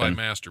that happen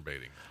by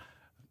masturbating.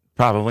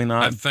 Probably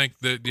not. I think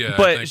that, yeah.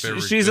 But I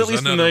think she's at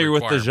least familiar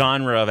with the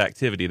genre of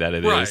activity that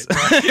it is.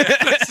 Right.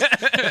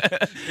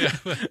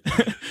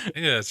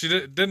 Yeah, she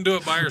didn't do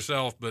it by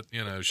herself, but,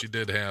 she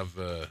did have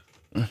the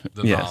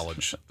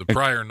knowledge, the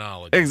prior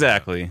knowledge.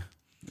 Exactly.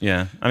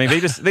 Yeah. I mean,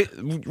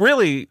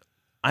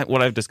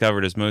 what I've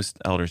discovered is most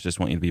elders just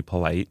want you to be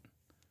polite,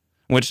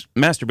 which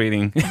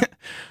masturbating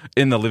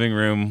in the living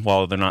room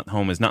while they're not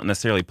home is not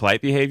necessarily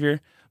polite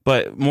behavior.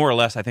 But more or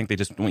less, I think they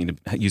just want you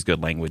to use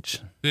good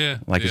language. Yeah,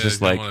 it's just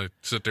you don't want to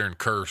sit there and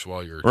curse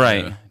while you're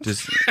right.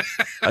 Just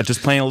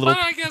playing a little.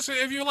 Well, I guess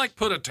if you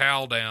put a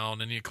towel down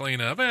and you clean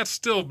up, that's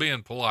still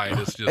being polite.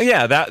 It's just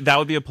that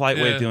would be a polite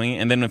way of doing it.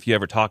 And then if you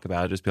ever talk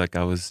about it, just be like,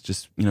 I was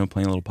just playing a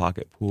little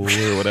pocket pool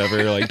or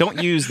whatever.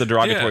 Don't use the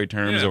derogatory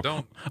terms or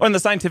in the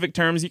scientific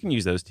terms. You can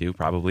use those too.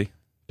 Probably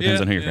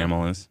depends on who your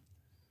grandma is.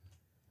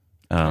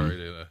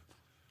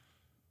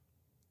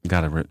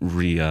 Got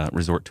to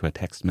resort to a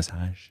text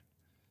massage.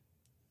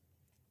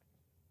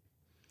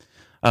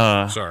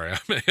 Sorry,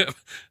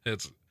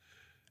 it's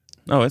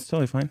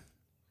totally fine.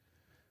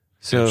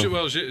 So,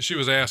 she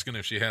was asking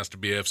if she has to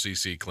be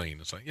FCC clean.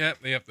 It's like, yep,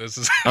 this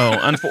is.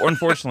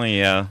 unfortunately,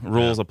 yeah,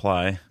 rules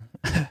apply.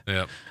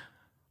 Yep.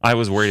 I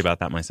was worried about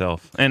that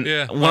myself, and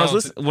Yeah, when I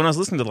was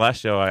listening to the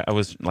last show, I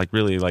was like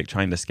really like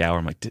trying to scour.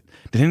 I'm like, did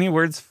any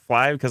words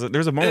fly? Because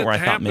there's a moment It where I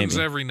thought happens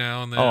maybe. every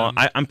now and then. Oh,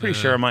 I'm pretty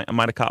sure I might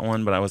have caught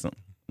one, but I wasn't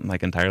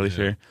like entirely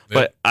sure. Yeah.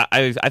 But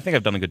I think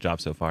I've done a good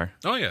job so far.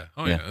 Oh yeah.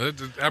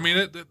 I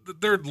mean,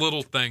 there are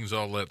little things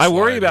I'll let. I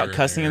worry slide about here and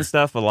cussing there. and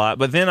stuff a lot,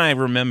 but then I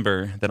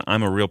remember that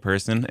I'm a real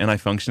person and I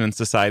function in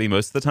society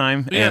most of the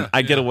time, and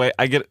I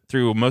get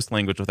through most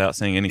language without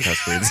saying any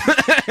cuss words.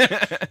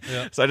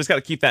 So I just got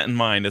to keep that in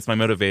mind. It's my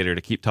motivator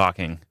to keep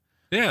talking.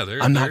 Yeah,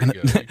 I'm not there gonna.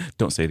 you go.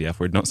 Don't say the F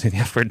word. Don't say the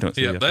F word. Don't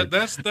say Yeah, the F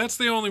word. that's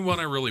the only one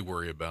I really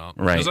worry about.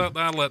 Right. Because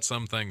I let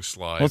some things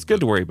slide. Well, it's good but,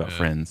 to worry about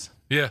friends.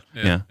 Yeah.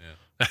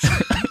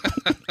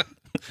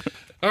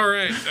 All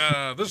right.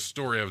 This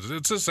story,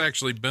 it's just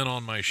actually been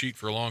on my sheet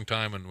for a long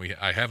time, and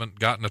I haven't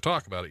gotten to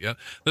talk about it yet.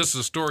 This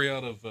is a story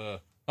out of.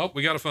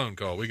 We got a phone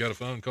call.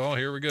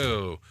 Here we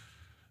go.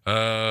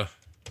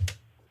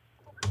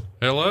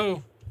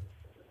 Hello.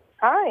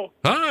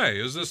 Hi,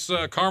 Is this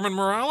Carmen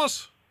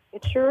Morales?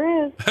 it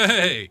sure is.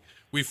 Hey,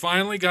 we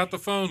finally got the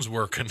phones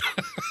working.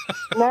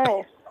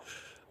 Nice.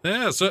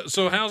 Yeah.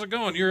 So how's it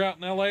going? You're out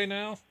in L.A.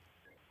 now?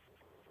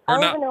 I Or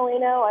live not? in LA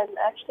now. I'm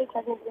actually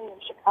technically in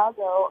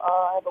Chicago.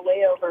 I have a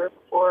layover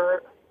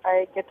before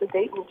I get to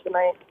Dayton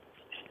tonight.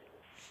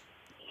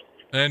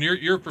 And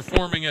you're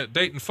performing at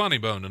Dayton Funny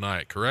Bone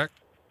tonight, correct?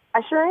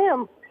 I sure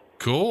am.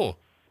 Cool.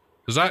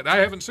 Because I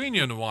haven't seen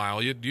you in a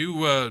while.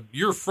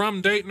 You're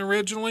from Dayton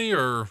originally,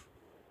 or?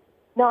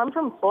 No, I'm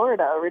from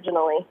Florida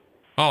originally.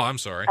 Oh, I'm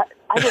sorry.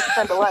 I just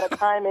spent a lot of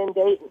time in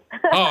Dayton.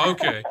 Oh,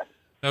 okay.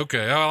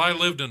 Okay. Well, I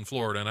lived in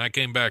Florida, and I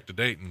came back to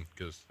Dayton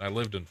because I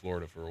lived in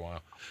Florida for a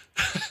while.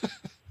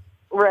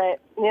 Right.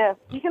 Yeah.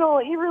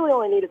 You really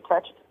only need a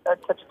touch of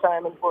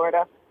time in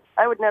Florida.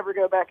 I would never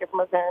go back if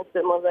my parents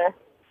didn't live there.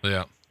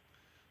 Yeah.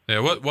 Yeah.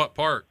 What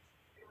part?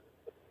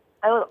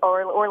 I live in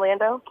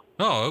Orlando.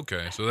 Oh,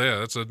 okay. So yeah,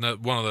 that's one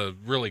of the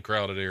really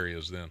crowded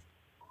areas then.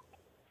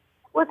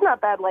 Well, it's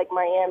not bad like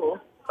Miami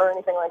or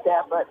anything like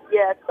that, but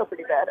yeah, it's still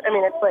pretty bad. I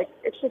mean,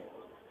 it's just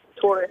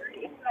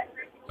touristy.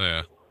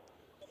 Yeah.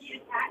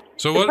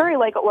 So It's what? very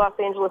like Los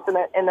Angeles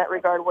in that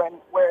regard, where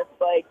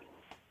it's like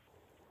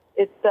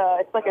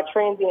it's like a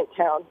transient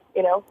town,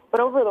 you know. But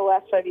over the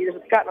last 5 years,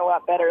 it's gotten a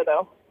lot better,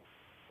 though.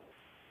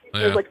 Yeah.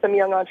 There's like some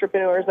young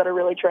entrepreneurs that are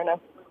really trying to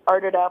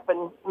art it up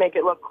and make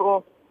it look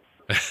cool.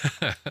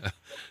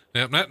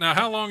 Yeah. Now,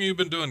 how long have you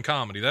been doing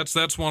comedy? That's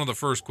one of the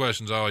first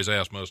questions I always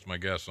ask most of my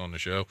guests on the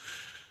show.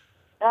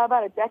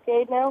 About a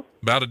decade now.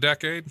 About a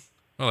decade?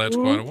 Well, that's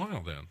quite a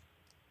while then.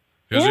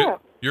 Yeah.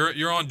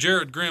 You're on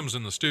Jared Grimm's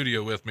in the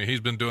studio with me. He's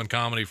been doing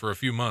comedy for a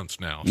few months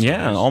now. So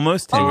Yeah,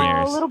 almost 10 Oh,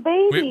 years. little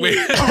baby.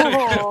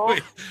 Oh,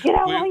 get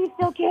out while you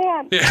still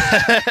can.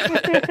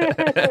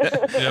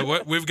 Yeah,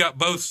 we've got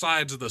both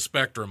sides of the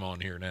spectrum on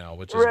here now,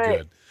 which is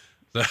Right.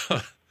 good.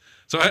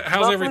 So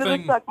how's Welcome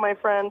everything? to the suck, my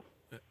friend.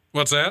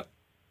 What's that?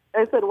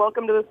 I said,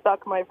 welcome to the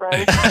suck, my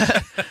friend.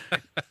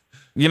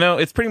 You know,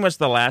 it's pretty much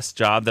the last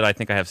job that I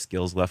think I have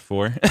skills left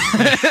for.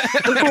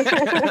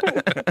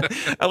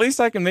 At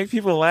least I can make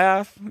people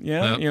laugh.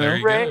 Yeah, you know. There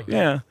you Right.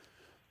 go.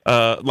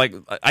 Yeah. Like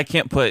I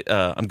can't put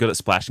I'm good at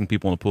splashing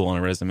people in a pool on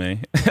a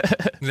resume.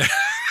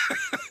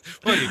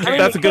 Well, you I mean, can't.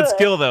 That's a good good.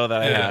 skill though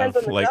that I Yeah. have. Depends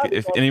on the Like job you're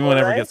if going anyone for,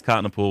 ever right? gets caught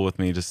in a pool with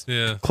me, just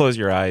Yeah. close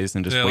your eyes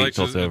and just Yeah, wait like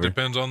till it's it over.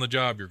 depends on the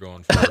job you're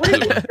going for. What are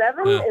you, 7?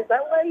 Is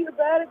that why you're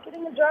bad at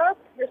getting a job?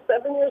 You're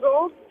 7 years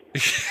old?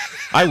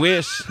 I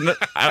wish.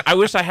 I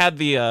wish I had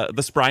the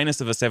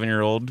spryness of a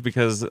 7-year-old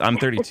because I'm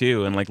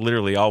 32 and like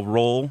literally I'll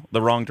roll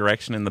the wrong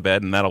direction in the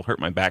bed and that'll hurt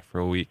my back for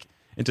a week.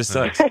 It just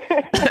sucks.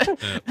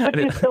 But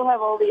you still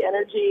have all the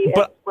energy and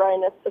But-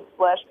 spryness to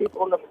splash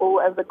people in the pool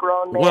as a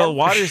grown man. Well,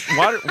 water's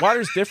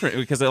different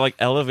because it like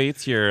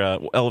elevates your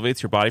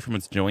body from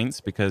its joints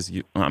because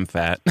I'm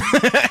fat.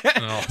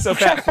 Oh. So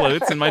fat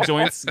floats and my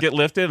joints get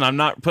lifted and I'm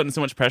not putting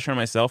so much pressure on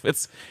myself.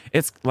 It's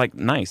like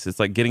nice. It's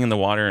like getting in the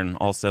water and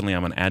all of a sudden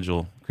I'm an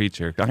agile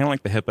creature. Kind of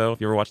like the hippo.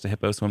 If you ever watched a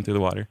hippo swim through the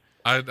water?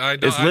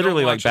 It's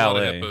Literally like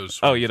ballet.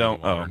 Oh, you don't?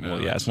 Oh, well,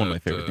 yeah, it's one of my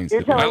favorite things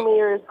You're to do. telling me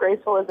you're as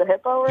graceful as a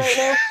hippo right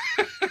now?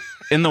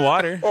 In the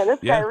water. Man, this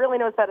Yeah. guy really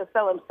knows how to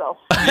sell himself.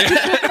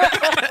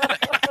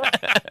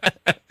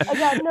 I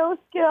got no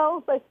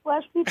skills. I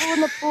splash people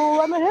in the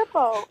pool. I'm a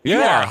hippo.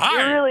 Yeah.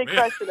 Hi. You're really Yeah.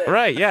 crushing it.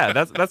 Right, yeah,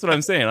 that's what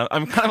I'm saying.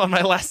 I'm kind of on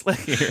my last leg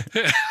here.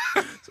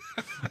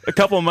 A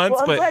couple of months,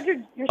 Well, I'm but glad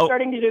you're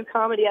starting to do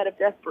comedy out of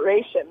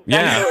desperation.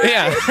 yeah, That's really-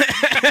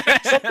 yeah.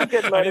 That's a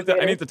good I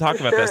motivator. need to talk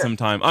for about that sure.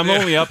 sometime. I'm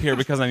only up here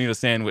because I need a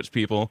sandwich,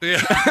 people, Yeah.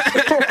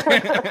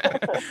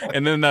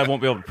 and then I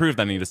won't be able to prove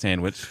that I need a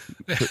sandwich.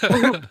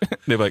 They'll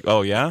be like,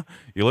 "Oh yeah,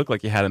 you look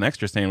like you had an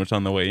extra sandwich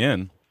on the way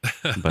in,"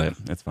 but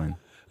it's fine.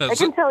 I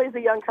can tell he's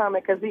a young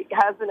comic because he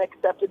hasn't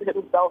accepted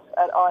himself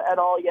at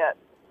all yet.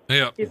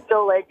 Yeah. He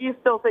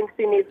still thinks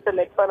he needs to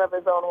make fun of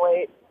his own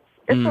weight.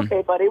 It's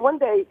okay, buddy. One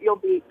day you'll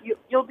be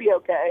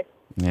okay.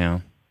 Yeah.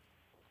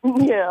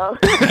 Yeah.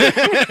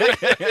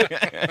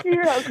 You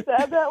hear how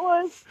sad that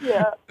was?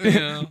 Yeah.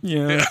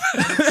 Yeah.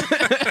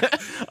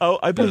 Oh,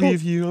 I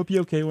believe you. I'll be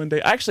okay one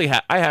day. I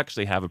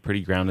actually have a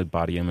pretty grounded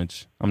body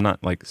image. I'm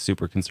not like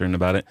super concerned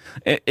about it.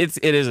 It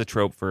is a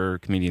trope for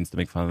comedians to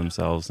make fun of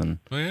themselves, and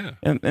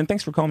and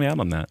thanks for calling me out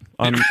on that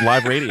on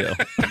live radio.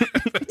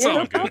 Yeah,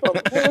 no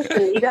problem. Hey,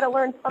 listen, you got to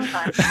learn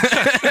sometimes.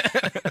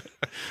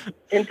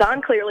 And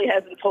Don clearly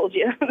hasn't told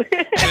you.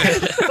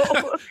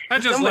 So, I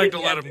just like to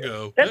let him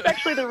go. That's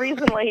actually the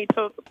reason why he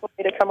told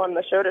me to come on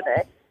the show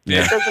today.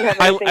 Yeah. It doesn't have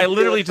anything I to do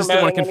literally with just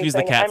don't want to promoting confuse the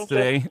anything. cats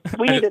today.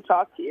 We need to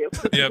talk to you.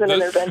 This is an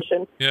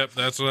intervention. Yep,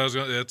 that's what I was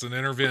going. It's an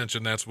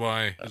intervention. That's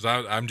why. 'Cause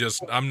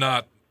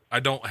I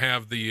don't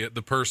have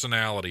the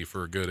personality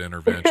for a good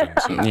intervention.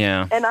 So.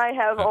 Yeah. And I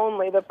have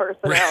only the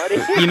personality.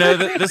 You know,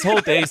 this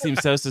whole day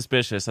seems so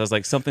suspicious. I was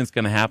like, something's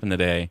going to happen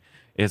today.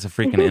 It's a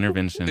freaking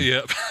intervention.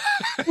 Yep.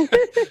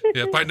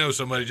 Yep. I know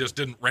somebody just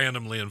didn't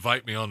randomly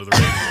invite me onto the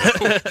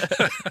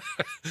radio.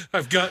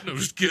 I've got no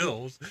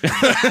skills.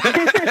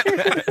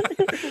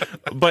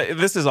 But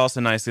this is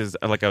also nice because,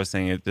 like I was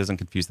saying, it doesn't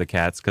confuse the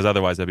cats, because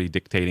otherwise I'd be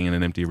dictating in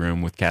an empty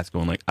room with cats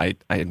going like, I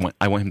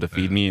want him to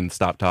feed me and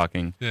stop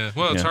talking. Yeah.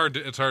 Well, it's hard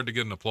to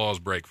get an applause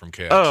break from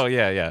cats. Oh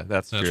yeah,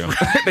 that's true.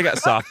 Right. They got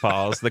soft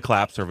paws. The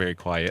claps are very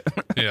quiet.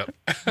 Yep.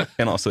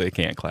 And also they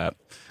can't clap.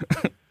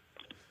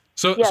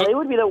 So they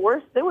would be the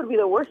worst. They would be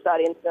the worst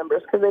audience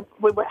members because they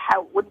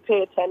wouldn't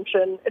pay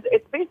attention.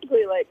 It's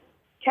basically like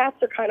cats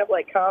are kind of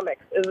like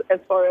comics as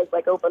far as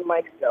like open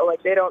mics go.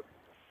 Like they don't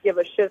give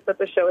a shit that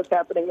the show is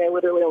happening. They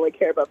literally only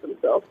care about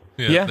themselves.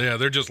 Yeah,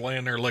 they're just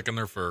laying there licking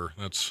their fur.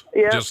 That's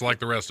just like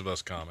the rest of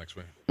us comics.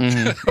 We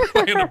in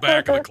the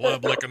back of the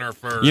club licking our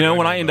fur. You know,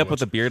 when I end up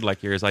with a beard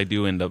like yours, I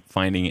do end up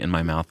finding it in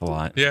my mouth a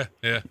lot. Yeah,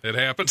 it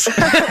happens.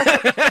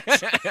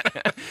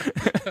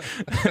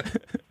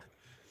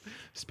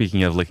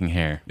 Speaking of licking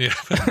hair. Yeah.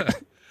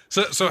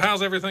 So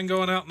how's everything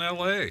going out in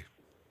L.A.?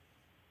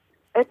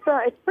 It's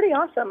pretty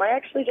awesome. I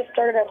actually just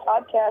started a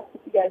podcast,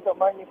 if you guys don't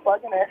mind me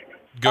plugging it.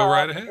 Go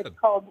right ahead. It's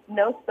called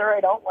No Sir,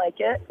 I Don't Like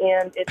It,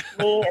 and it's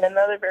me and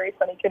another very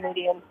funny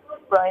comedian,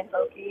 Brian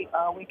Hoke. We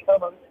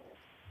co-host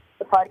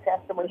the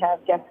podcast, and we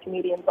have guest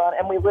comedians on,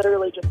 and we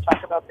literally just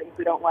talk about things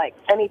we don't like.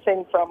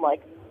 Anything from,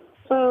 like,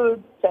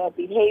 food to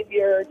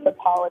behavior to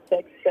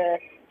politics to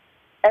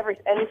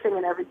anything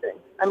and everything.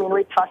 I mean,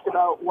 we've talked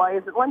about why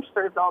isn't lunch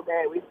served all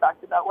day. We've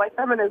talked about why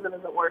feminism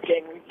isn't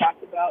working. We've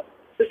talked about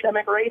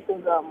systemic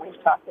racism.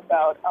 We've talked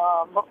about,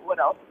 what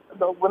else?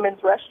 The women's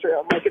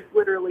restroom. Like, it's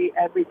literally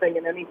everything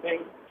and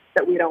anything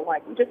that we don't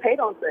like. We just hate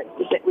on things.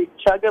 We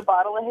chug a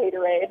bottle of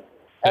Haterade,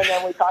 and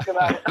then we talk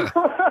about it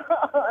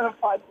on a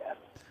podcast.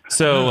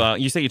 So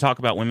you say you talk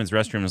about women's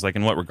restrooms. Like,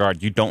 in what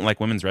regard? You don't like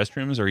women's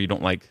restrooms, or you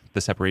don't like the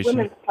separation?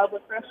 Women's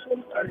public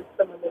restrooms are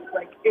some of the,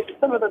 like, it's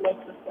some of the most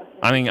disgusting.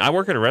 I mean, I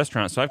work at a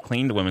restaurant, so I've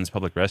cleaned a women's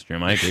public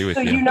restroom. I agree with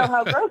so you. So you know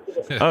how gross it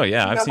is. Oh,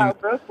 yeah. You know how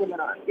gross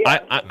women are. Yeah.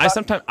 I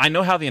sometimes I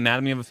know how the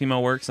anatomy of a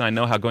female works, and I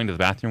know how going to the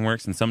bathroom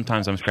works, and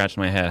sometimes I'm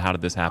scratching my head. How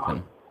did this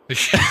happen?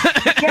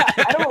 Yeah,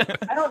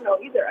 I don't know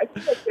either. I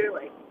feel like they're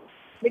like,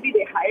 maybe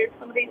they hired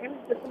somebody.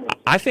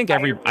 I think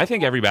every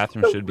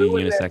bathroom should be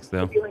unisex,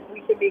 though. Like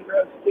we should be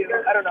gross too.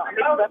 I don't know.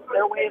 Maybe that's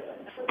their way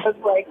of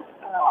like,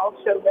 I'll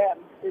show them.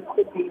 It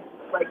could be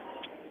like,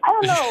 I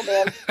don't know,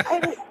 man.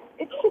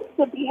 It's just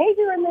the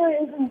behavior in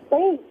there is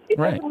insane. It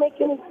doesn't make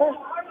any sense.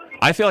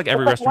 I feel like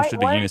every restroom should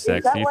be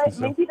unisex.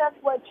 Maybe that's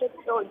why chicks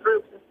go in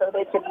groups, is so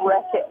they can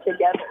wreck it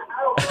together.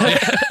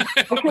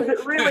 Because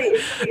it really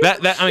is.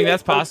 I mean,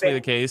 that's possibly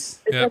the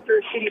case. It's such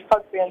a shitty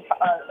punk band.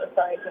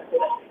 Sorry, I can't say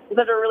that. It's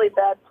such a really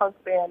bad punk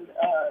band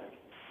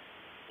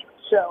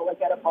show,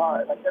 like at a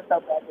bar. Like that's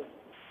how bad this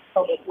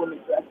public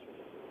women's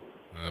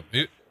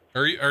restroom.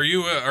 Are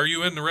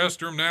you in the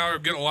restroom now?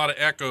 I'm getting a lot of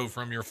echo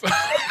from your phone.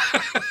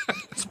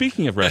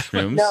 Speaking of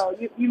restrooms. No,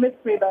 you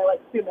missed me by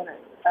like 2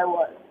 minutes. I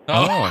was.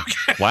 Oh,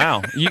 okay.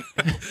 Wow.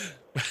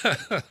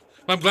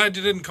 I'm glad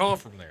you didn't call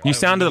from there. You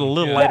sounded a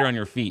little lighter on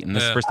your feet, and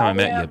this is the first time I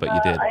met you, but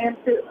you did. I am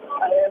too.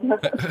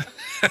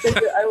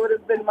 I would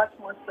have been much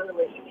more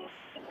surly.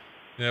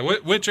 Yeah,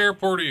 which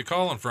airport are you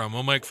calling from?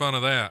 We'll make fun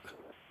of that.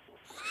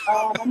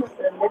 I'm at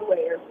the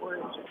Midway Airport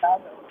in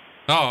Chicago.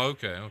 Oh,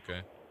 okay.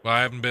 Well,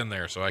 I haven't been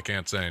there, so I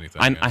can't say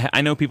anything.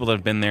 I know people that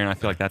have been there, and I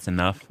feel like that's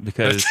enough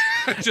because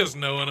just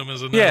knowing them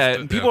is enough.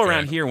 Yeah, people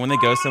around here, when they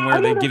go somewhere,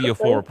 they give you a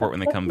full report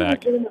when they come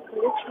back.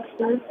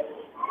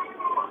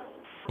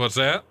 What's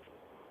that?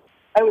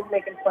 I was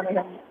making fun of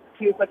him.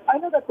 He was like, "I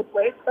know that's a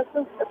place. That's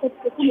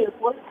the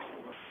airport."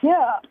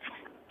 Yeah,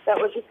 that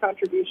was his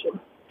contribution.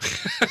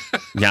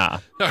 Yeah.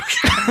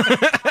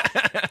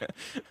 Okay.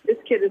 This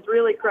kid is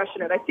really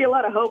crushing it. I see a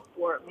lot of hope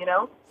for him. You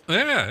know.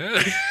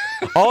 Yeah.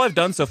 All I've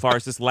done so far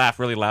is just laugh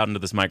really loud into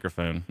this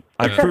microphone.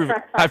 I've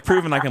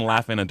proven I can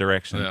laugh in a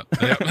direction. Yeah.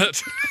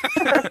 That's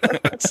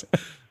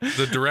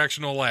the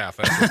directional laugh.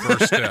 That's the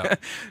first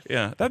step.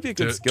 Yeah, that'd be a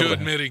good skill. To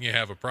admitting you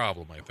have a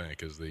problem, I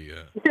think, is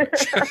the...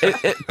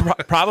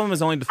 problem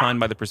is only defined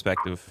by the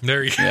perspective.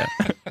 There you go. Yeah.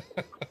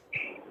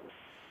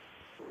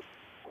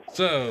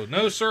 So,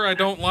 no, sir, I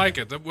don't like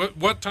it.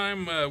 What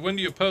time, when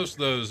do you post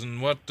those,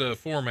 and what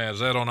format? Is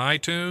that on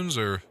iTunes,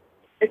 or?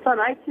 It's on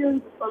iTunes,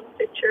 it's on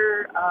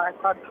Stitcher,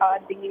 it's on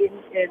Podbean.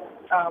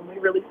 We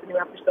release a new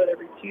episode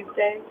every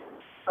Tuesday.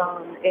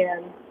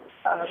 And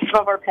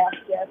some of our past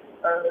guests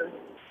are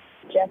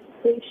Jeff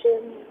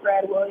Station,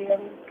 Brad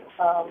Williams.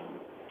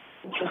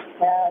 We just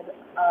had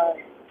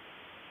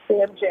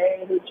Sam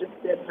J, who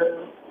just did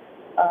her,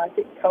 I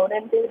think,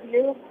 Conan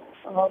debut.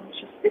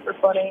 She's super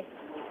funny.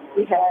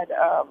 We had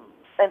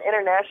an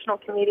international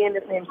comedian.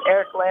 His name's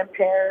Eric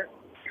Lampere.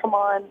 Come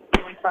on.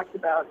 And we talked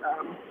about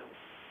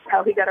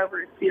how he got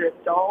over his fear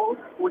of dolls,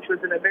 which was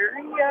in a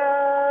very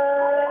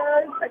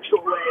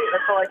sexual way.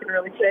 That's all I can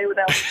really say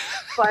without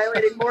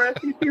violating more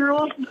SEC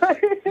rules.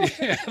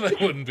 Yeah, that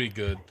wouldn't be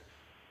good.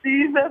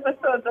 These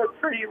episodes are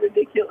pretty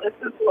ridiculous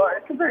as far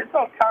as, because it's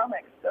all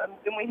comics, and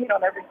we hit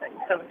on everything,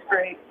 so it's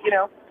great, you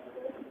know?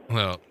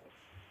 Well,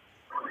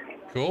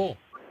 cool.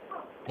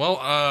 Well,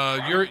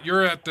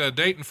 you're at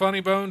Dayton Funny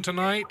Bone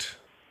tonight?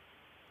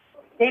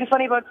 Dayton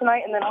Funny Bone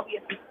tonight, and then I'll be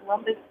at the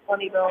Columbus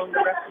Funny Bone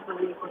the rest of the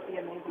week with the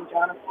amazing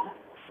Jonathan.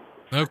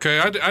 Okay,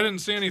 I didn't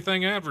see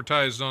anything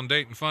advertised on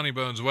Dayton Funny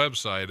Bone's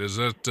website. Is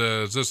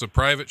this a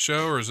private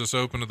show, or is this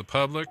open to the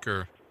public,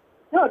 or?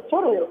 No, it's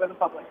totally open to the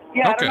public.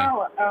 Yeah, Okay. I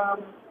don't know.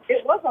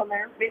 It was on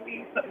there.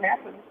 Maybe something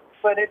happened,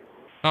 but it's.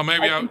 Oh,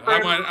 maybe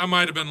confirmed- I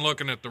might have been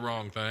looking at the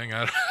wrong thing.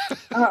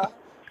 Uh-huh.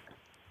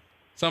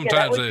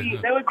 Sometimes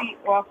that would be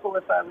awful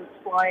if I was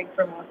flying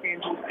from Los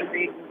Angeles to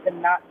Dayton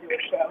and not do a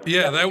show.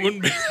 yeah, that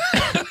wouldn't be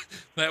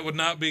that would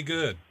not be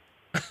good.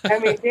 I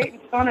mean,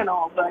 Dayton's fun and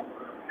all, but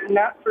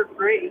not for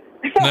free.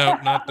 No,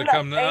 not to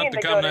come paying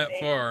to go to that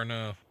Dayton. far.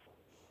 No.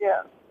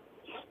 Yeah.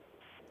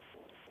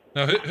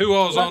 Now, who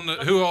all's on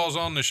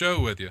the show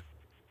with you?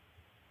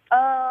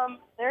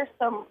 There's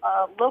some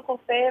local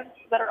fans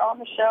that are on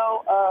the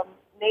show.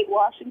 Nate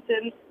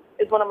Washington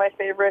is one of my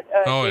favorite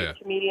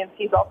comedians.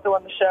 He's also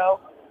on the show.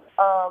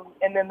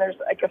 And then there's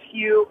like a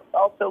few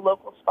also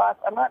local spots.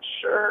 I'm not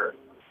sure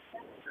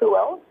who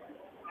else,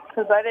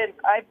 because I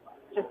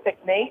just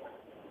picked Nate.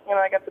 You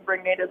know, I got to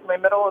bring Nate as my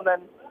middle, and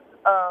then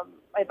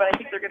but I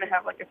think they're going to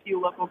have like a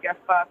few local guest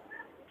spots.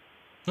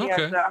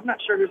 Okay. And I'm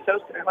not sure who's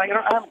hosting it. Like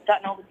I haven't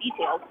gotten all the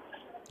details.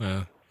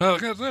 Yeah. Well,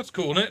 that's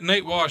cool.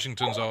 Nate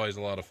Washington's always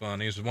a lot of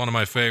fun. He's one of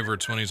my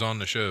favorites when he's on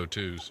the show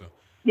too. So.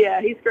 Yeah,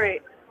 he's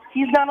great.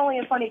 He's not only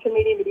a funny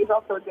comedian, but he's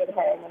also a good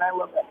hang, and I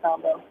love that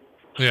combo.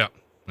 Yeah.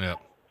 Yeah.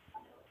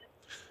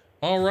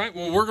 All right.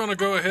 Well, we're going to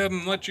go ahead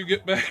and let you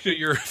get back to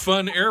your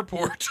fun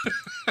airport.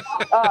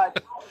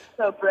 It's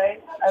so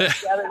great.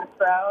 I've gathered a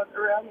crowd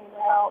around me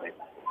now. It's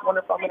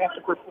wonderful. I'm going to have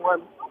to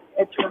perform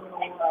at Terminal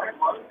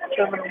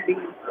B.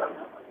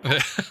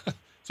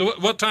 So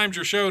what time's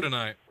your show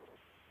tonight?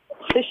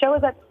 The show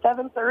is at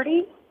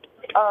 7:30.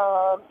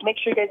 Make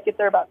sure you guys get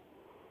there about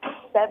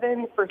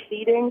 7 for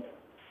seating.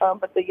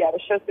 But the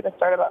show's going to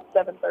start about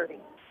 7:30.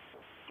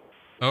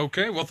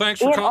 Okay. Well, thanks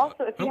for And calling.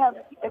 also, if you have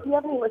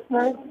any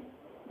listeners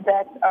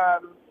that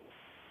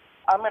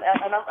I'm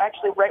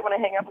actually right when I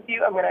hang up with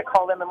you, I'm gonna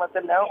call them and let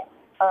them know.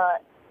 I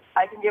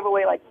can give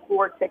away like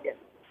 4 tickets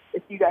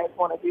if you guys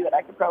want to do that.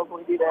 I could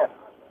probably do that.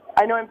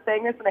 I know I'm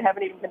saying this and I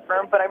haven't even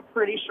confirmed, but I'm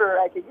pretty sure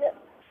I could get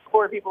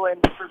 4 people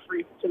in for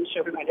free to the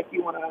show tonight if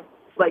you want to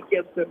like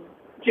give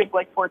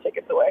like 4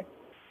 tickets away.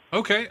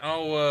 Okay,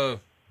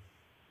 I'll.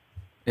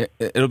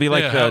 It'll be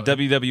like Yeah, the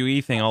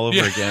WWE thing all over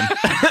again,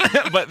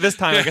 but this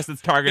time I guess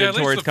it's targeted at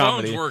least towards the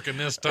comedy. phone's working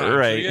this time.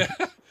 Right.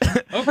 So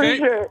okay.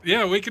 Sure.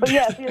 Yeah, we can. But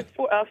yeah, so it's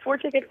 4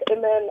 tickets,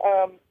 and then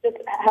just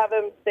have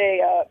them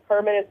say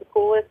Carmen is the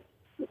coolest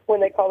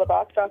when they call the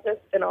box office,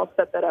 and I'll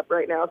set that up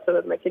right now so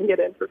that they can get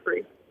in for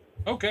free.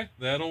 Okay,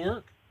 that'll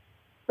work.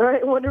 All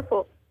right,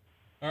 wonderful.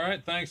 All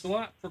right, thanks a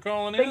lot for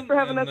calling Thanks in. for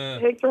having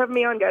us. Thanks for having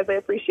me on, guys. I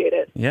appreciate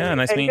it. Yeah,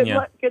 nice and meeting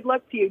you. Good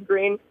luck to you,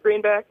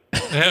 Greenback.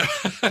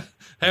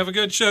 Have a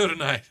good show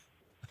tonight.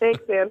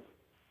 Thanks, man.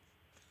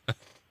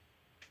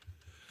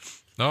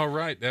 All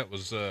right, that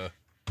was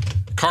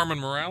Carmen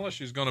Morales.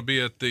 She's going to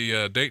be at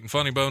the Dayton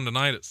Funny Bone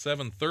tonight at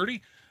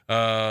 7:30.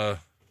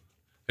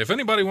 If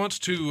anybody wants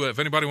to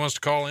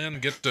call in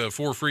and get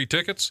 4 free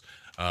tickets,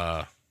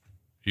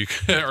 you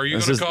are you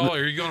going to call?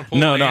 Are you going to pull?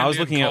 No, Andy I was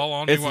and looking at. call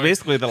on It's me?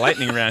 basically the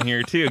lightning round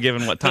here too,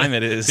 given what time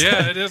it is.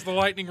 Yeah, it is the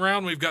lightning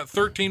round. We've got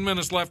 13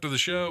 minutes left of the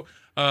show.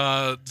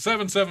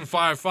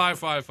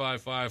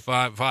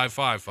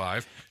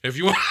 775-555-5555. If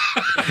you want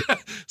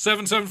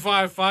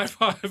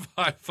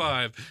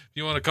 775-5555. If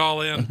you want to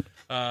call in,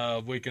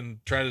 we can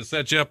try to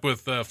set you up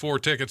with 4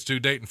 tickets to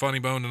Dayton Funny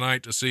Bone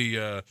tonight to see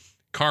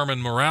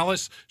Carmen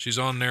Morales. She's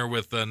on there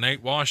with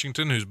Nate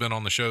Washington, who's been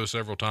on the show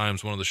several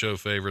times, one of the show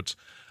favorites.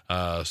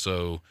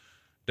 So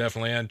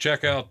definitely, and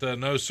check out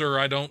No Sir,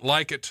 I Don't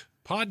Like It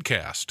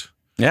podcast.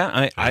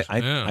 Yeah,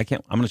 I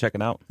can't. I'm gonna check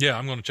it out. Yeah,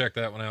 I'm going to check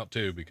that one out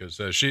too because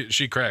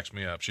she cracks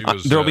me up. She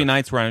was. There'll be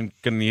nights where I'm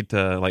gonna need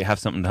to like have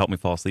something to help me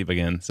fall asleep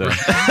again. So,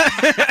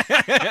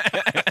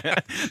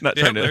 not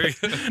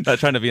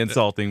trying to be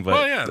insulting, but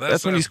Well, yeah,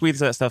 that's when you squeeze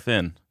that stuff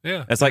in.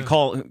 Yeah, It's like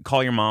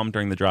call your mom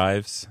during the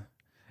drives,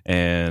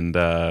 and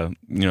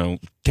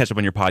catch up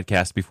on your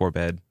podcast before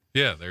bed.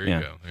 Yeah, there you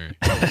go. There you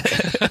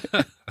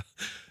go.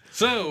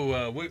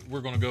 So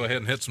we're going to go ahead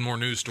and hit some more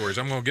news stories.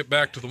 I'm going to get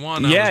back to the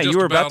one. You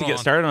were about to get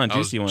started on a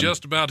juicy one.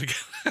 Just about to get.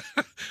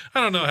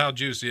 I don't know how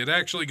juicy. It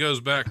actually goes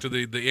back to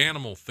the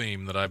animal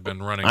theme that I've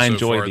been running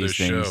so far this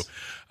show.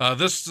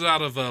 This is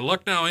out of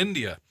Lucknow,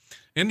 India.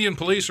 Indian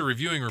police are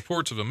reviewing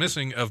reports of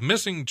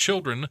missing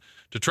children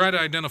to try to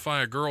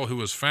identify a girl who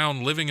was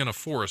found living in a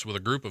forest with a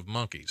group of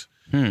monkeys.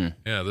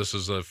 Yeah, this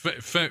is a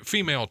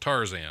female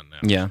Tarzan now.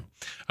 Yeah.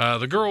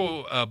 The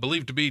girl,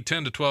 believed to be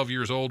 10 to 12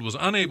 years old, was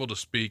unable to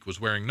speak, was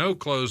wearing no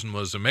clothes, and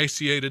was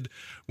emaciated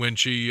when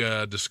she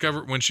was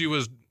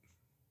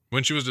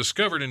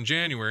discovered in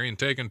January and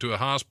taken to a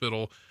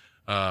hospital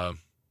in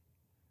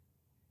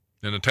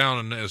a town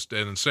in the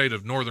state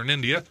of northern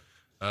India.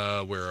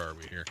 Where are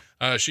we here?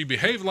 She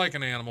behaved like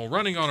an animal,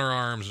 running on her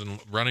arms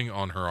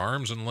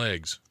and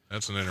legs.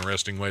 That's an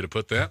interesting way to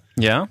put that.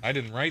 Yeah. I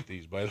didn't write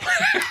these, by the way.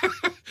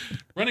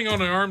 Running on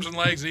her arms and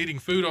legs, and eating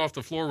food off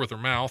the floor with her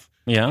mouth.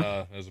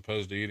 Yeah. As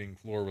opposed to eating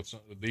with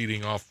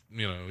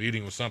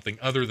something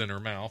other than her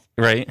mouth.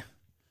 Right.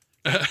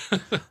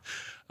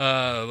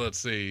 Let's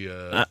see.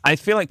 I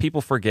feel like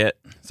people forget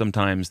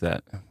sometimes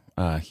that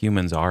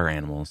humans are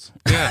animals.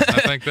 Yeah,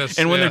 I think that's.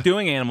 And when they're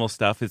doing animal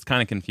stuff, it's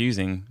kind of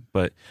confusing.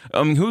 But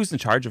who's in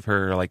charge of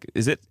her? Like,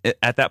 is it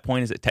at that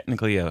point? Is it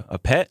technically a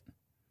pet?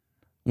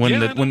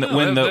 When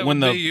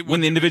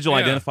the individual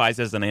identifies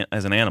as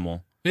an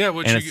animal. Yeah,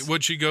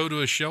 would she go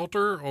to a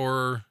shelter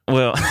or?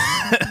 Well,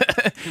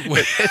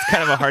 it's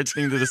kind of a hard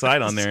thing to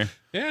decide on there.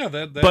 Yeah,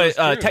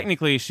 but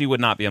technically, she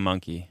would not be a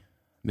monkey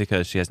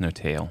because she has no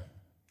tail.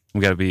 We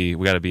got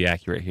to be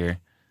accurate here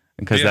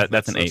because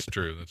that's an ape. That's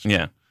true. That's true.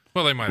 Yeah.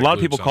 Well, they might. A lot of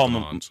people call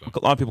them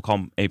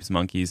apes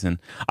monkeys, and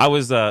I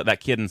was that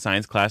kid in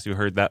science class who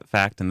heard that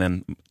fact and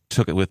then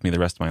took it with me the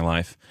rest of my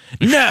life.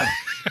 No,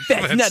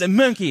 that's not a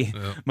monkey.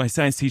 No. My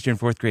science teacher in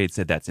 4th grade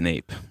said that's an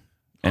ape,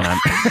 and I'm.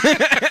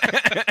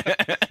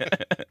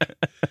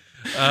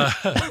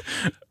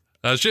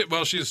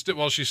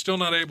 She's still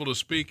not able to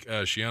speak.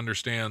 She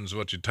understands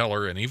what you tell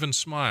her and even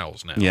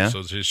smiles now. Yeah.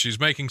 So she's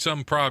making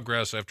some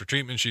progress. After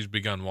treatment, she's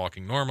begun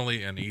walking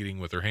normally and eating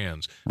with her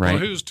hands. Right. Well,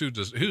 who's to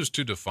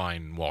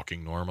define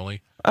walking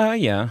normally?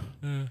 Yeah.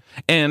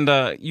 And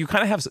you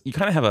kind of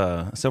have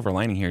a silver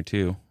lining here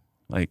too.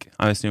 Like,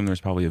 I assume there's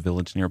probably a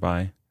village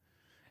nearby,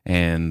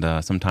 and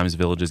sometimes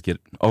villages get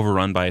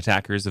overrun by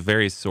attackers of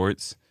various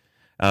sorts.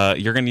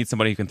 You're going to need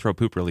somebody who can throw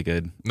poop really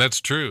good. That's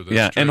true.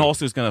 That's true. And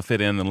also is going to fit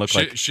in and look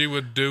like... She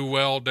would do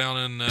well down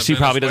in She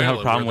probably doesn't have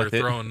a problem where with they're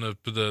it. throwing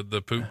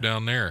the poop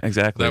down there.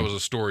 Exactly. That was a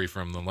story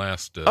from the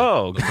last...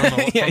 from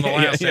the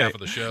last half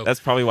of the show. That's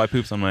probably why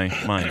poop's on my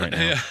mind right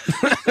now.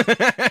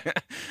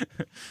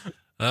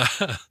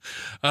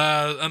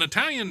 An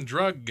Italian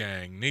drug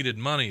gang needed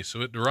money, so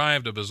it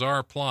derived a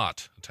bizarre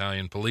plot.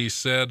 Italian police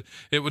said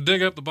it would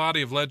dig up the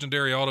body of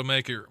legendary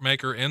automaker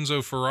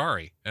Enzo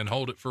Ferrari and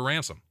hold it for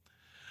ransom.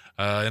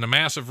 In a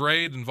massive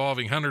raid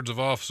involving hundreds of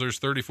officers,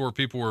 34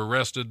 people were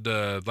arrested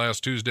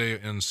last Tuesday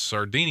in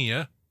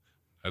Sardinia.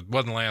 It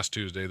wasn't last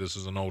Tuesday. This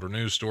is an older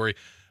news story.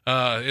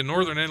 In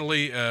northern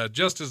Italy,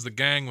 just as the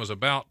gang was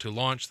about to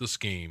launch the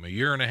scheme. A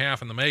year and a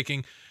half in the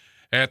making,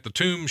 at the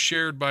tomb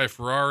shared by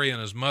Ferrari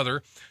and his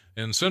mother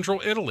in central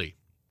Italy.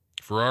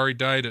 Ferrari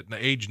died at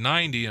age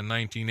 90 in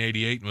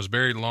 1988 and was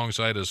buried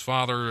alongside his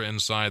father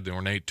inside the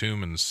ornate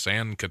tomb in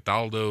San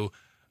Cataldo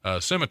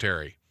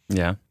Cemetery.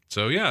 Yeah.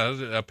 So,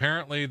 yeah,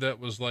 apparently that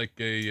was like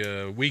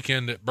a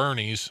weekend at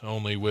Bernie's,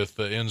 only with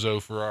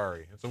Enzo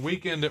Ferrari. It's a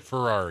weekend at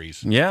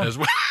Ferrari's. Yeah. Is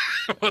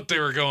what they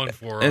were going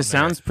for. It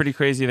sounds pretty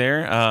crazy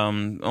there.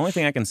 The only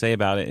thing I can say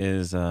about it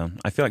is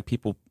I feel like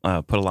people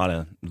put a lot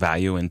of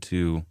value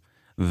into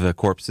the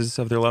corpses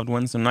of their loved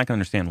ones. I'm not going to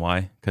understand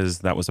why, because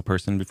that was a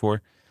person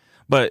before.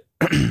 But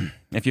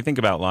if you think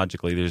about it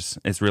logically,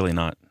 it's really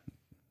not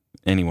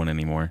anyone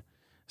anymore.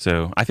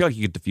 So I feel like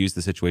you could diffuse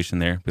the situation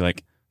there. Be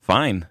like,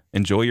 fine,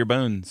 enjoy your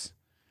bones.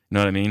 You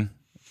know what I mean?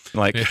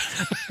 Like,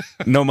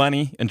 no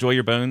money, enjoy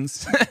your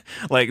bones.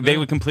 Like, they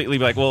would completely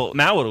be like, well,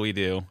 now what do we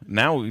do?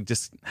 Now we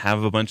just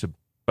have a bunch of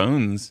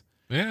bones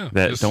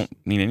that don't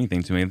mean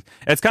anything to me.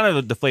 It's kind of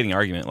a deflating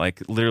argument.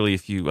 Like, literally,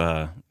 if you,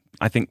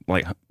 I think,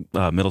 like,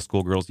 middle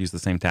school girls use the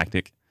same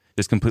tactic.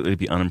 Just completely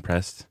be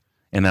unimpressed.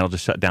 And that'll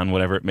just shut down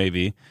whatever it may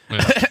be.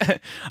 Yeah.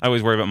 I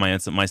always worry about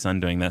my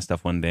son doing that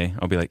stuff one day.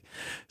 I'll be like,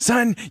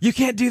 son, you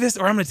can't do this,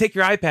 or I'm going to take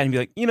your iPad. And be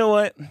like, you know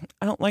what?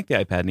 I don't like the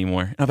iPad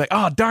anymore. And I'll be like,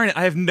 oh, darn it.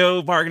 I have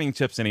no bargaining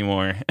chips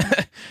anymore.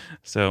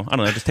 So, I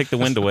don't know. Just take the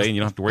wind away and you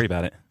don't have to worry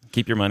about it.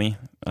 Keep your money.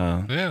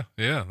 Yeah.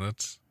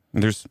 That's...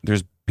 There's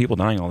people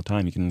dying all the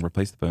time. You can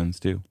replace the phones,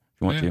 too,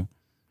 if you want to.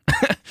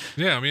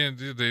 Yeah, I mean,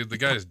 the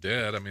guy's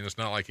dead. I mean, it's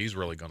not like he's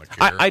really going to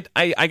care.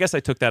 I guess I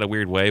took that a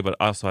weird way, but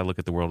also I look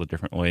at the world a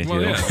different way,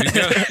 well, too.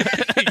 Yeah,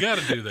 you got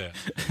to do that.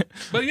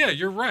 But yeah,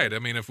 you're right. I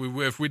mean, if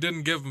we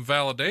didn't give them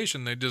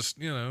validation, they just,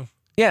 you know.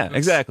 Yeah,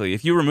 exactly.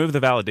 If you remove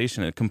the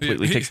validation, it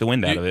completely takes the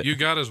wind out of it. You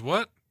got his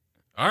what?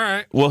 All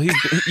right. Well,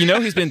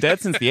 he's been dead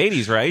since the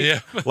 80s, right? Yeah.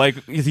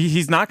 Like,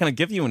 he's not going to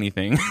give you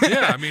anything.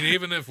 Yeah, I mean,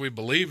 even if we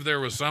believe there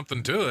was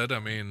something to it, I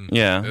mean,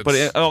 Yeah, but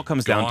it all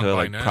comes down gone to by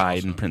like now,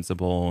 pride so. and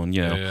principle and,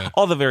 Yeah.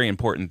 all the very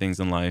important things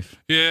in life.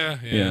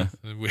 Yeah.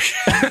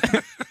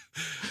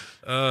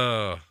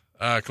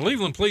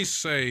 Cleveland police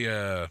say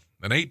an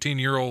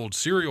 18-year-old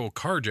serial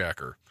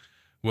carjacker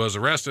was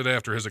arrested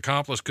after his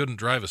accomplice couldn't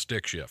drive a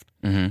stick shift.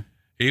 Mm-hmm.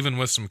 Even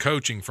with some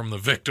coaching from the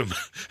victim.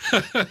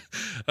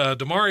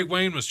 Damari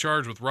Wayne was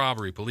charged with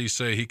robbery. Police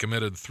say he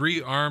committed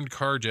 3 armed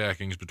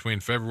carjackings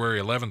between February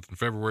 11th and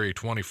February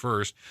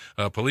 21st.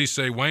 Police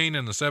say Wayne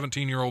and the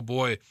 17-year-old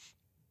boy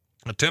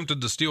attempted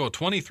to steal a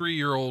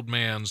 23-year-old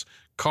man's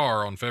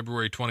car on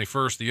February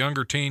 21st. The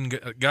younger teen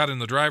got in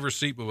the driver's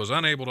seat but was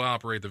unable to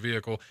operate the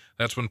vehicle.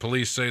 That's when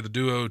police say the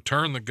duo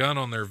turned the gun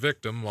on their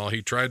victim while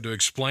he tried to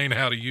explain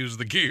how to use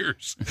the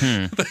gears.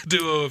 The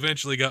duo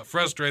eventually got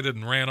frustrated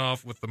and ran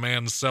off with the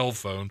man's cell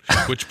phone,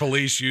 which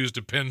police used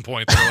to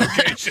pinpoint their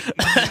location.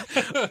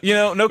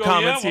 No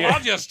comments here. I'll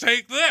just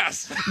take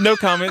this. No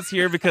comments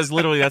here because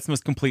literally that's the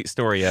most complete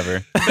story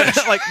ever.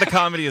 Like the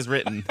comedy is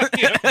written.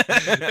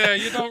 Yeah,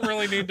 you don't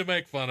really need to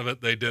make fun of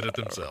it. They did it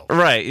themselves.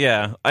 Right,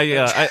 yeah.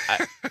 I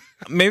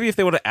maybe if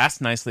they would have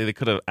asked nicely, they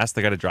could have asked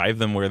the guy to drive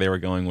them where they were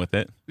going with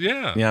it.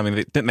 Yeah. Yeah, I mean,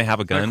 didn't they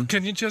have a gun? Like,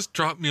 can you just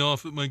drop me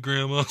off at my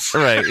grandma's?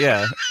 Right,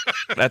 yeah.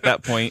 At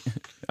that point,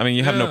 I mean,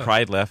 you have no Yeah.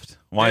 pride left.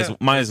 Might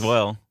as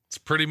well. It's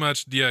pretty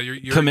much, yeah,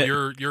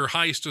 your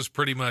heist is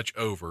pretty much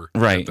over.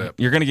 Right. At that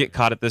You're going to get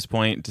caught at this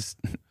point. Just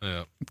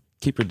Yeah.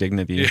 keep your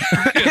dignity. Yeah.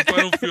 If I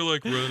don't feel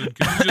like running,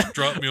 can you just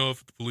drop me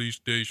off at the police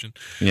station?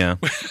 Yeah.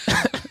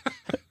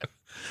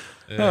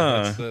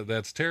 Yeah,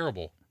 that's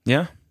terrible.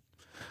 Yeah.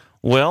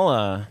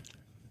 Well,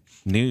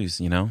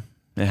 news, it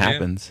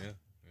happens.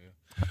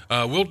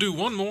 Yeah. We'll do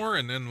one more,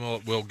 and then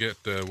we'll get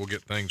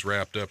things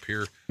wrapped up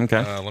here.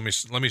 Okay. Let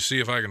me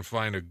see if I can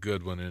find a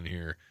good one in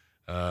here.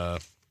 A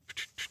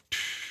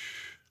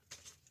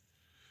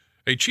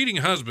cheating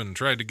husband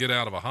tried to get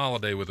out of a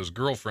holiday with his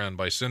girlfriend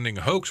by sending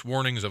hoax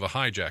warnings of a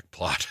hijack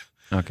plot.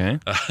 Okay.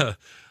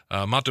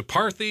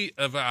 Mataparthi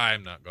of,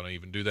 I'm not going to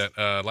even do that.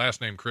 Last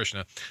name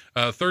Krishna,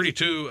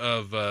 32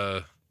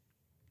 of.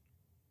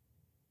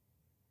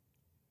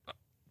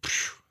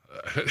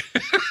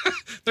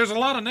 There's a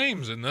lot of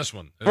names in this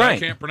one that I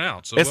can't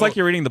pronounce. So it's like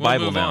you're reading the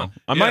Bible move now. on.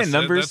 Am I in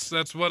Numbers?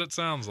 That's what it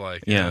sounds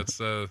like. Yeah.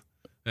 It's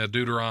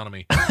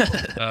Deuteronomy.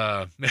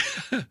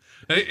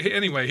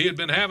 Anyway, he had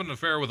been having an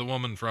affair with a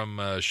woman from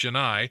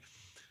Chennai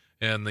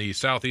in the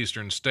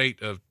southeastern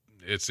state of,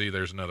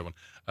 there's another one,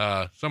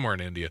 somewhere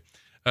in India.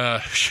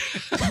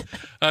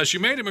 She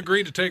made him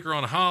agree to take her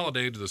on a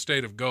holiday to the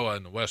state of Goa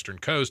in the western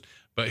coast,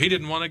 but he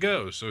didn't want to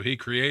go, so he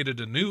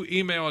created a new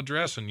email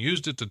address and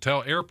used it to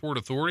tell airport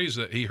authorities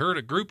that he heard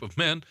a group of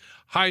men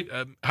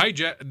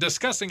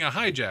discussing a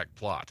hijack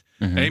plot,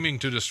 aiming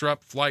to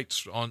disrupt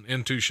flights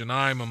into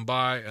Chennai,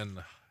 Mumbai, and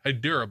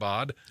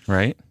Hyderabad.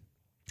 Right.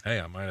 Hey,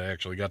 I might have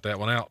actually got that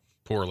one out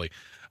poorly.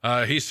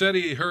 He said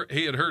he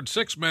had heard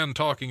 6 men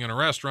talking in a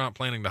restaurant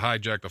planning to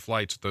hijack the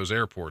flights at those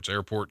airports.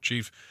 Airport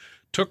chief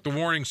took the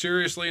warning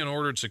seriously and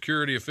ordered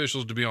security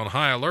officials to be on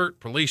high alert.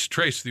 Police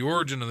traced the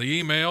origin of the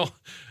email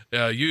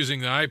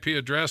using the IP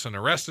address and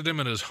arrested him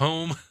in his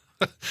home.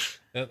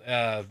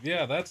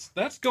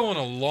 That's going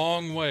a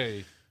long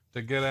way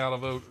to get out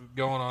of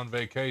going on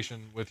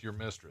vacation with your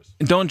mistress.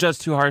 Don't judge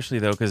too harshly,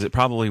 though, because it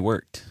probably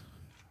worked.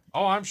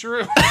 Oh, I'm sure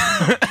it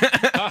worked.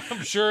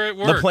 I'm sure it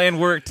worked. The plan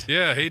worked.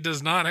 Yeah, he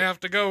does not have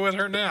to go with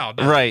her now.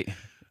 Right.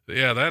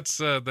 Yeah, that's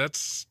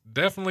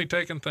definitely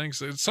taking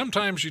things.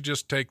 Sometimes you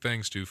just take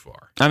things too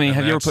far. I mean,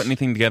 have you ever put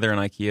anything together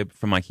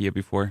from IKEA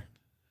before?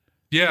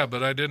 Yeah,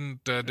 but I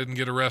didn't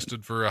get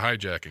arrested for a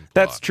hijacking plot.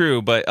 That's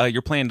true, but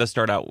your plan does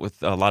start out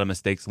with a lot of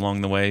mistakes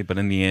along the way. But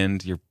in the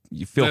end,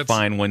 you feel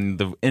fine when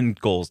the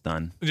end goal's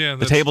done. Yeah,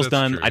 the table's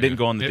done. True, I didn't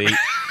go on the date.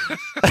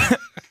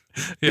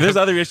 There's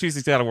other issues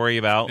you got to worry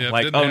about,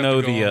 like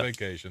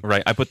vacation.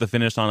 Right. I put the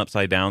finish on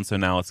upside down, so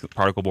now it's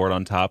particle board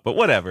on top. But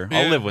whatever,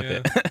 I'll live with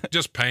it.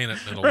 Just paint it,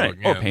 and it'll right.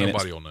 look. Or paint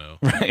nobody will know.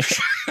 Right.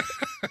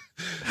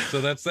 So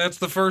that's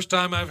the first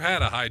time I've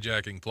had a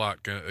hijacking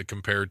plot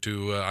compared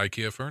to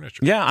IKEA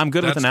furniture. Yeah, I'm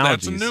good with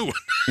analogies. That's a new one.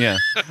 Yeah.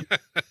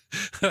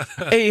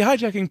 A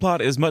hijacking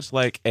plot is much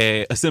like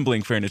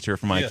assembling furniture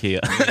from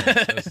IKEA.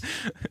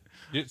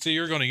 See,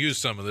 you're going to use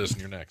some of this in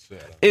your next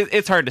set.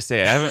 It's hard to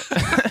say. I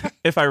haven't,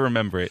 if I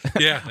remember it.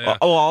 Yeah.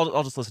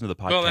 I'll just listen to the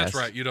podcast. Well, that's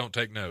right. You don't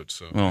take notes.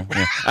 So. Well,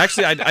 yeah.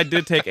 Actually, I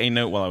did take a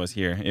note while I was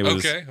here. It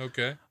was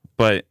okay.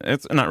 But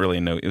it's not really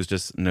a note. It was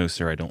just, no,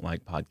 sir, I don't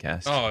like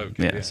podcasts. Oh,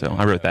 okay. Yeah, so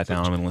I wrote that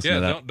down. I'm going to listen to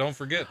that. Don't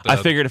forget. I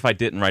figured if I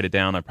didn't write it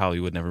down, I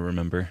probably would never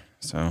remember.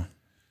 So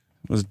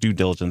it was due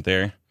diligent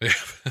there.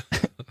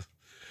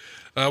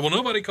 Well,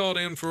 nobody called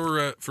in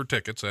for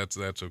tickets. That's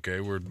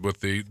okay. We're with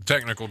the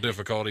technical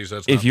difficulties.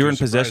 That's if you're in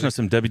possession of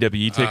some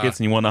WWE tickets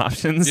and you want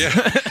options,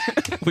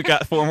 we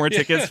got 4 more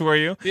tickets for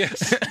you.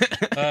 Yes,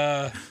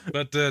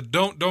 but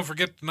don't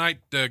forget tonight.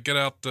 Get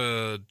out,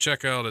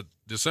 check out at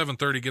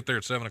 7:30. Get there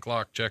at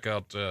 7:00. Check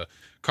out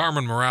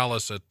Carmen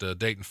Morales at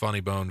Dayton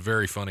Funny Bone.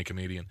 Very funny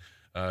comedian.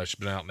 She's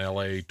been out in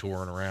L.A.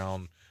 touring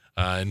around.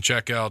 And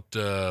check out,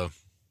 I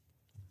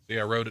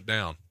wrote it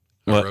down.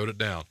 What? I wrote it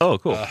down. Oh,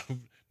 cool.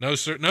 No,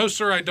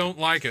 sir, I don't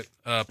like it.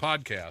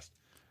 Podcast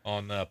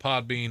on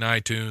Podbean,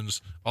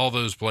 iTunes, all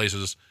those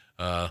places.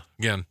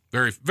 Again,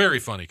 very, very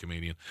funny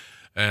comedian.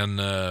 And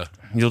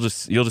You'll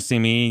just see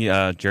me,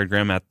 Jared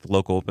Graham, at the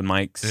local open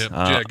mics.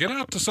 yeah, get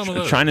out to some of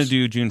those. Trying to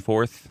do June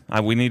 4th.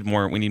 We need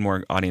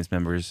more audience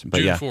members. But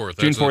June 4th.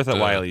 June 4th at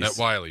At Wiley's.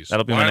 Wiley's.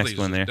 That'll be my next Wiley's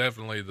one there.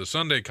 Definitely, the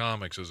Sunday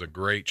Comics is a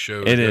great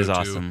show. It is to.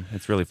 awesome.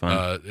 It's really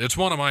fun. It's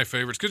one of my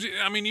favorites because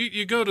I mean,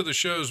 you go to the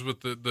shows with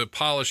the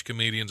polished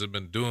comedians have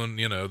been doing.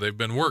 They've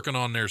been working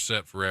on their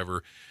set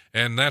forever,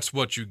 and that's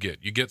what you get.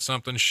 You get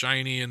something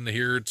shiny in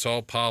here. It's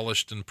all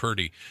polished and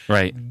pretty.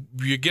 Right.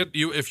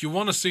 If you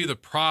want to see the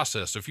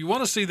process, if you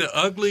want to see the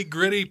ugly,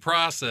 gritty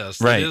process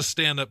that Right. is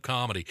stand-up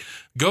comedy,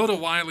 go to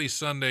Wiley's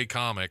Sunday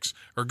Comics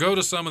or go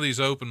to some of these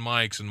open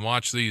mics and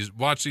watch these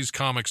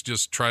comics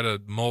just try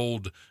to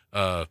mold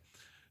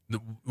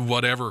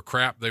whatever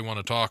crap they want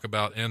to talk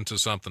about into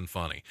something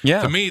funny.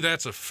 Yeah. To me,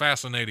 that's a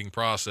fascinating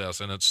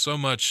process, and it's so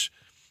much.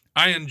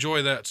 I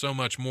enjoy that so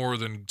much more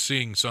than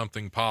seeing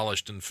something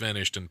polished and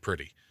finished and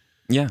pretty.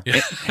 Yeah.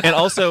 And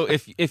also,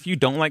 if you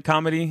don't like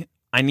comedy,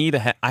 I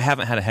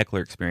haven't had a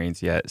heckler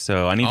experience yet,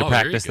 so I need to Oh, there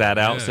you practice go. that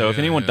out. Yeah, so if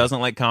yeah, anyone yeah. doesn't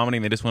like comedy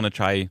and they just want to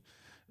try,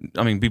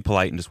 be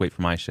polite and just wait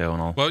for my show,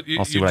 and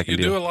I'll see what I can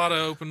do. You do a lot of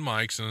open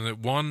mics,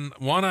 and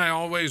one I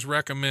always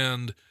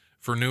recommend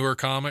for newer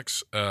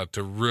comics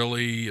to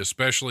really,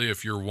 especially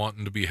if you're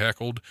wanting to be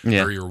heckled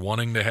Yeah. or you're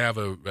wanting to have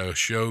a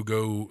show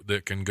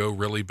that can go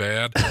really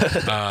bad.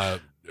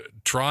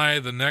 Try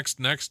the next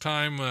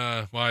time.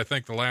 I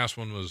think the last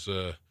one was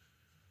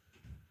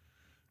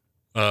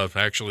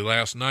actually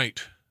last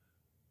night.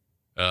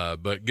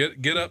 But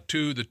get up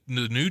to the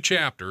new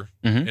chapter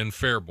in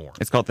Fairborn.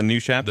 It's called the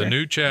New Chapter. The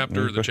new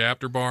chapter, the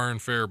chapter bar in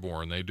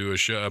Fairborn. They do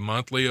a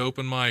monthly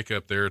open mic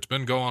up there. It's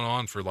been going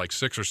on for like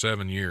 6 or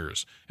 7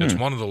 years. It's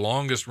one of the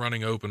longest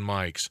running open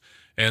mics,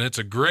 and it's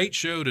a great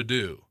show to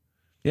do.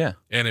 Yeah.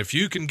 And if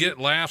you can get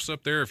laughs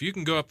up there, if you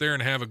can go up there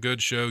and have a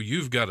good show,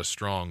 you've got a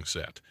strong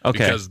set.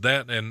 Okay. Because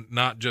and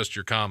not just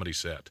your comedy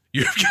set.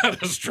 You've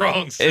got a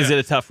strong set. Is it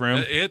a tough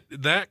room?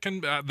 That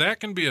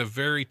can be a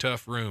very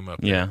tough room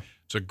up there. Yeah.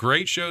 It's a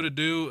great show to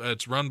do.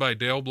 It's run by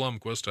Dale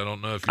Blomquist. I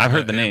don't know if you've I've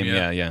heard met the him name.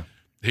 yet. Yeah.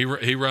 He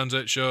runs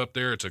that show up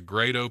there. It's a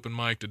great open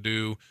mic to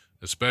do,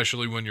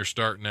 especially when you're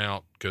starting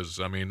out. Because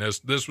I mean,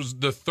 this was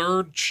the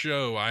third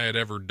show I had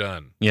ever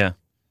done. Yeah.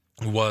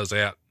 Was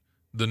at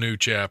the new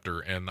chapter,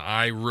 and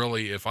I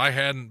really, if I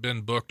hadn't been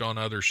booked on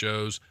other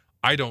shows,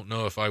 I don't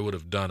know if I would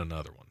have done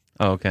another one.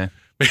 Oh, okay.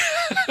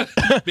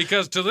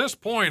 Because to this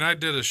point, I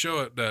did a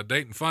show at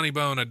Dayton Funny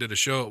Bone. I did a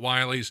show at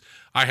Wiley's.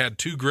 I had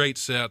 2 great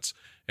sets,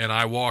 and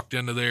I walked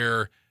into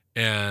there,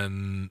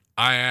 and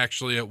I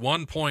actually, at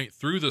one point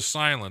through the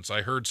silence,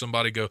 I heard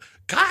somebody go,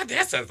 "God,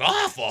 this is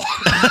awful."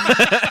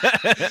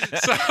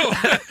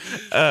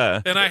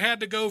 And I had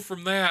to go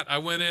from that. I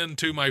went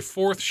into my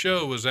 4th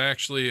show was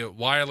actually at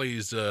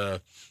Wiley's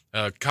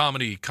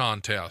comedy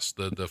contest,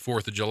 the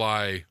 4th of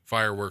July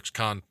fireworks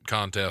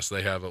contest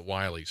they have at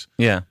Wiley's.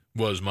 Yeah.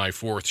 Was my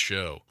 4th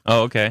show.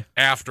 Oh, okay.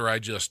 After I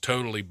just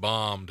totally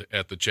bombed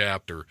at the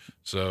chapter.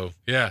 So,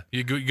 yeah,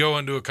 you go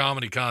into a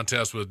comedy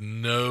contest with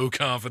no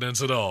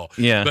confidence at all.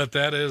 Yeah. But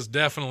that is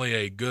definitely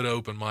a good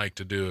open mic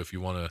to do if you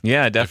want to.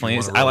 Yeah, it definitely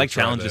is. really I like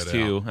try challenges that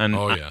too. out. And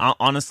Oh, yeah.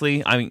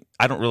 honestly, I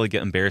don't really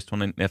get embarrassed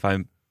if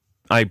I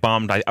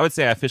bombed. I would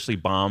say I officially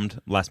bombed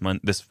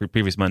this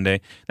previous Monday.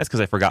 That's because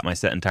I forgot my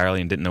set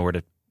entirely and didn't know where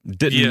to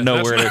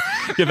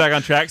get back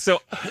on track. So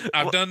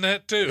I've done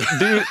that too.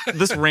 dude,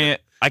 this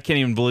rant, I can't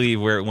even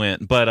believe where it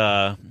went. But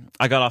I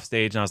got off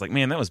stage and I was like,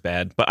 man, that was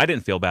bad. But I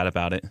didn't feel bad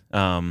about it.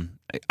 I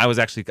thought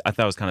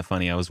it was kind of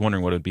funny. I was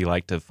wondering what it would be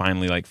like to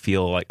finally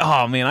feel like,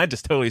 oh man, I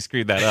just totally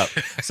screwed that up.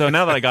 So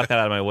now that I got that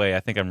out of my way, I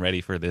think I'm ready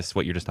for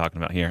what you're just talking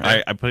about here.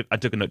 I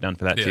took a note down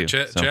for that too.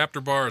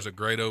 Chapter bar is a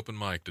great open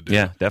mic to do.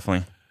 Yeah,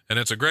 definitely. And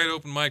it's a great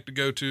open mic to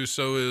go to.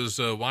 So is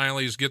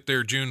Wiley's. Get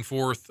there June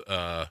 4th.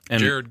 And-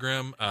 Jared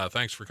Grimm,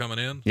 thanks for coming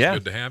in. Yeah.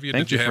 Good to have you.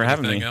 Thank Did you you for have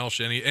having anything me. else?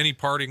 Any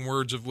parting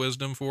words of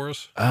wisdom for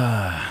us?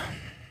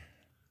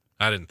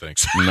 I didn't think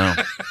so. No.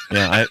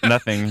 Yeah,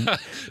 nothing. All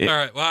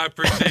right. Well, I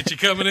appreciate you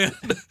coming in.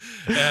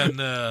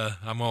 And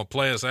I'm going to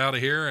play us out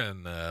of here,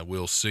 and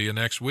we'll see you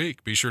next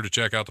week. Be sure to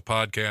check out the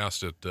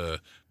podcast at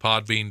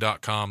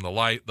podbean.com, the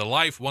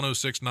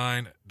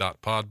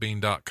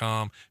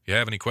life1069.podbean.com. If you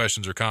have any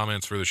questions or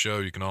comments for the show,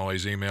 you can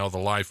always email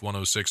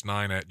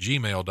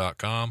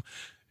thelife1069@gmail.com.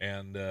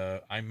 And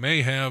I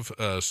may have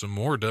some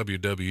more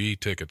WWE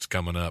tickets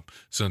coming up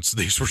since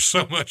these were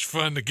so much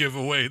fun to give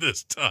away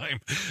this time.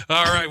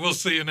 All right, we'll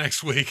see you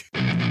next week.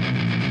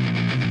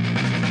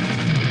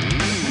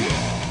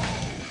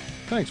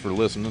 Thanks for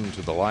listening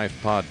to the Life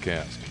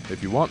Podcast.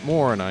 If you want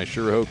more, and I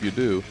sure hope you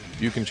do,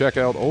 you can check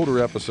out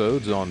older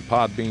episodes on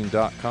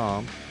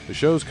podbean.com The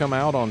shows come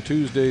out on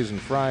Tuesdays and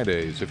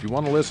Fridays. If you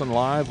want to listen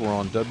live, we're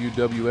on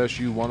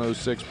WWSU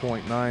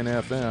 106.9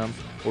 FM,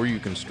 or you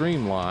can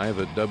stream live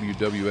at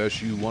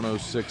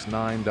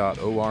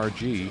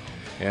wwsu1069.org.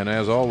 And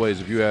as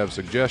always, if you have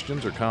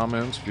suggestions or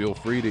comments, feel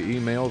free to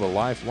email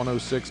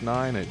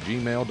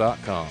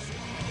thelife1069@gmail.com.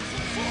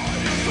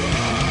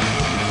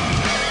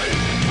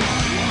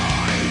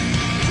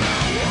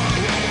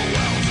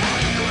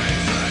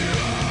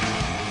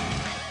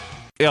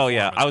 Oh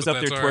yeah, I was But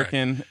up there that's all right.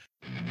 twerking.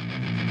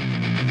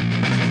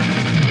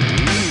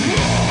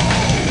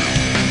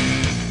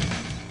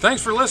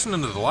 Thanks for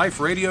listening to the Life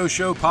Radio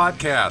Show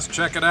podcast.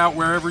 Check it out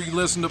wherever you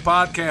listen to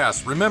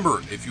podcasts.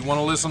 Remember, if you want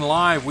to listen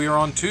live, we are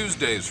on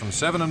Tuesdays from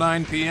 7 to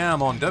 9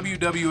 p.m. on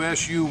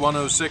WWSU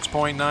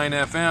 106.9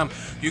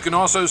 FM. You can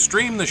also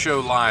stream the show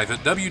live at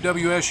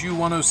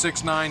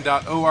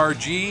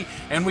wwsu1069.org,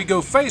 and we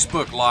go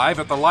Facebook Live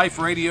at the Life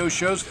Radio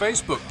Show's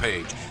Facebook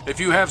page. If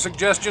you have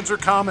suggestions or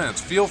comments,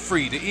 feel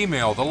free to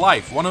email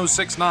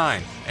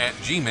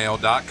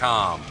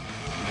thelife1069@gmail.com.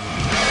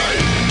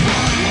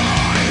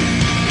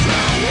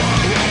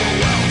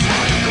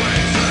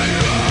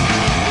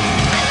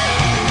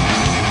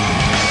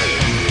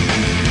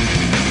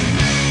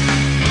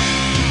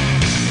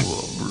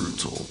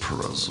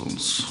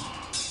 Presence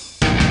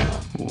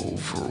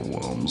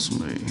overwhelms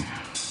me.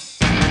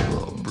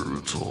 The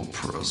brutal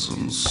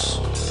presence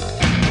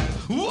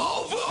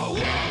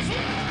overwhelms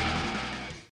me.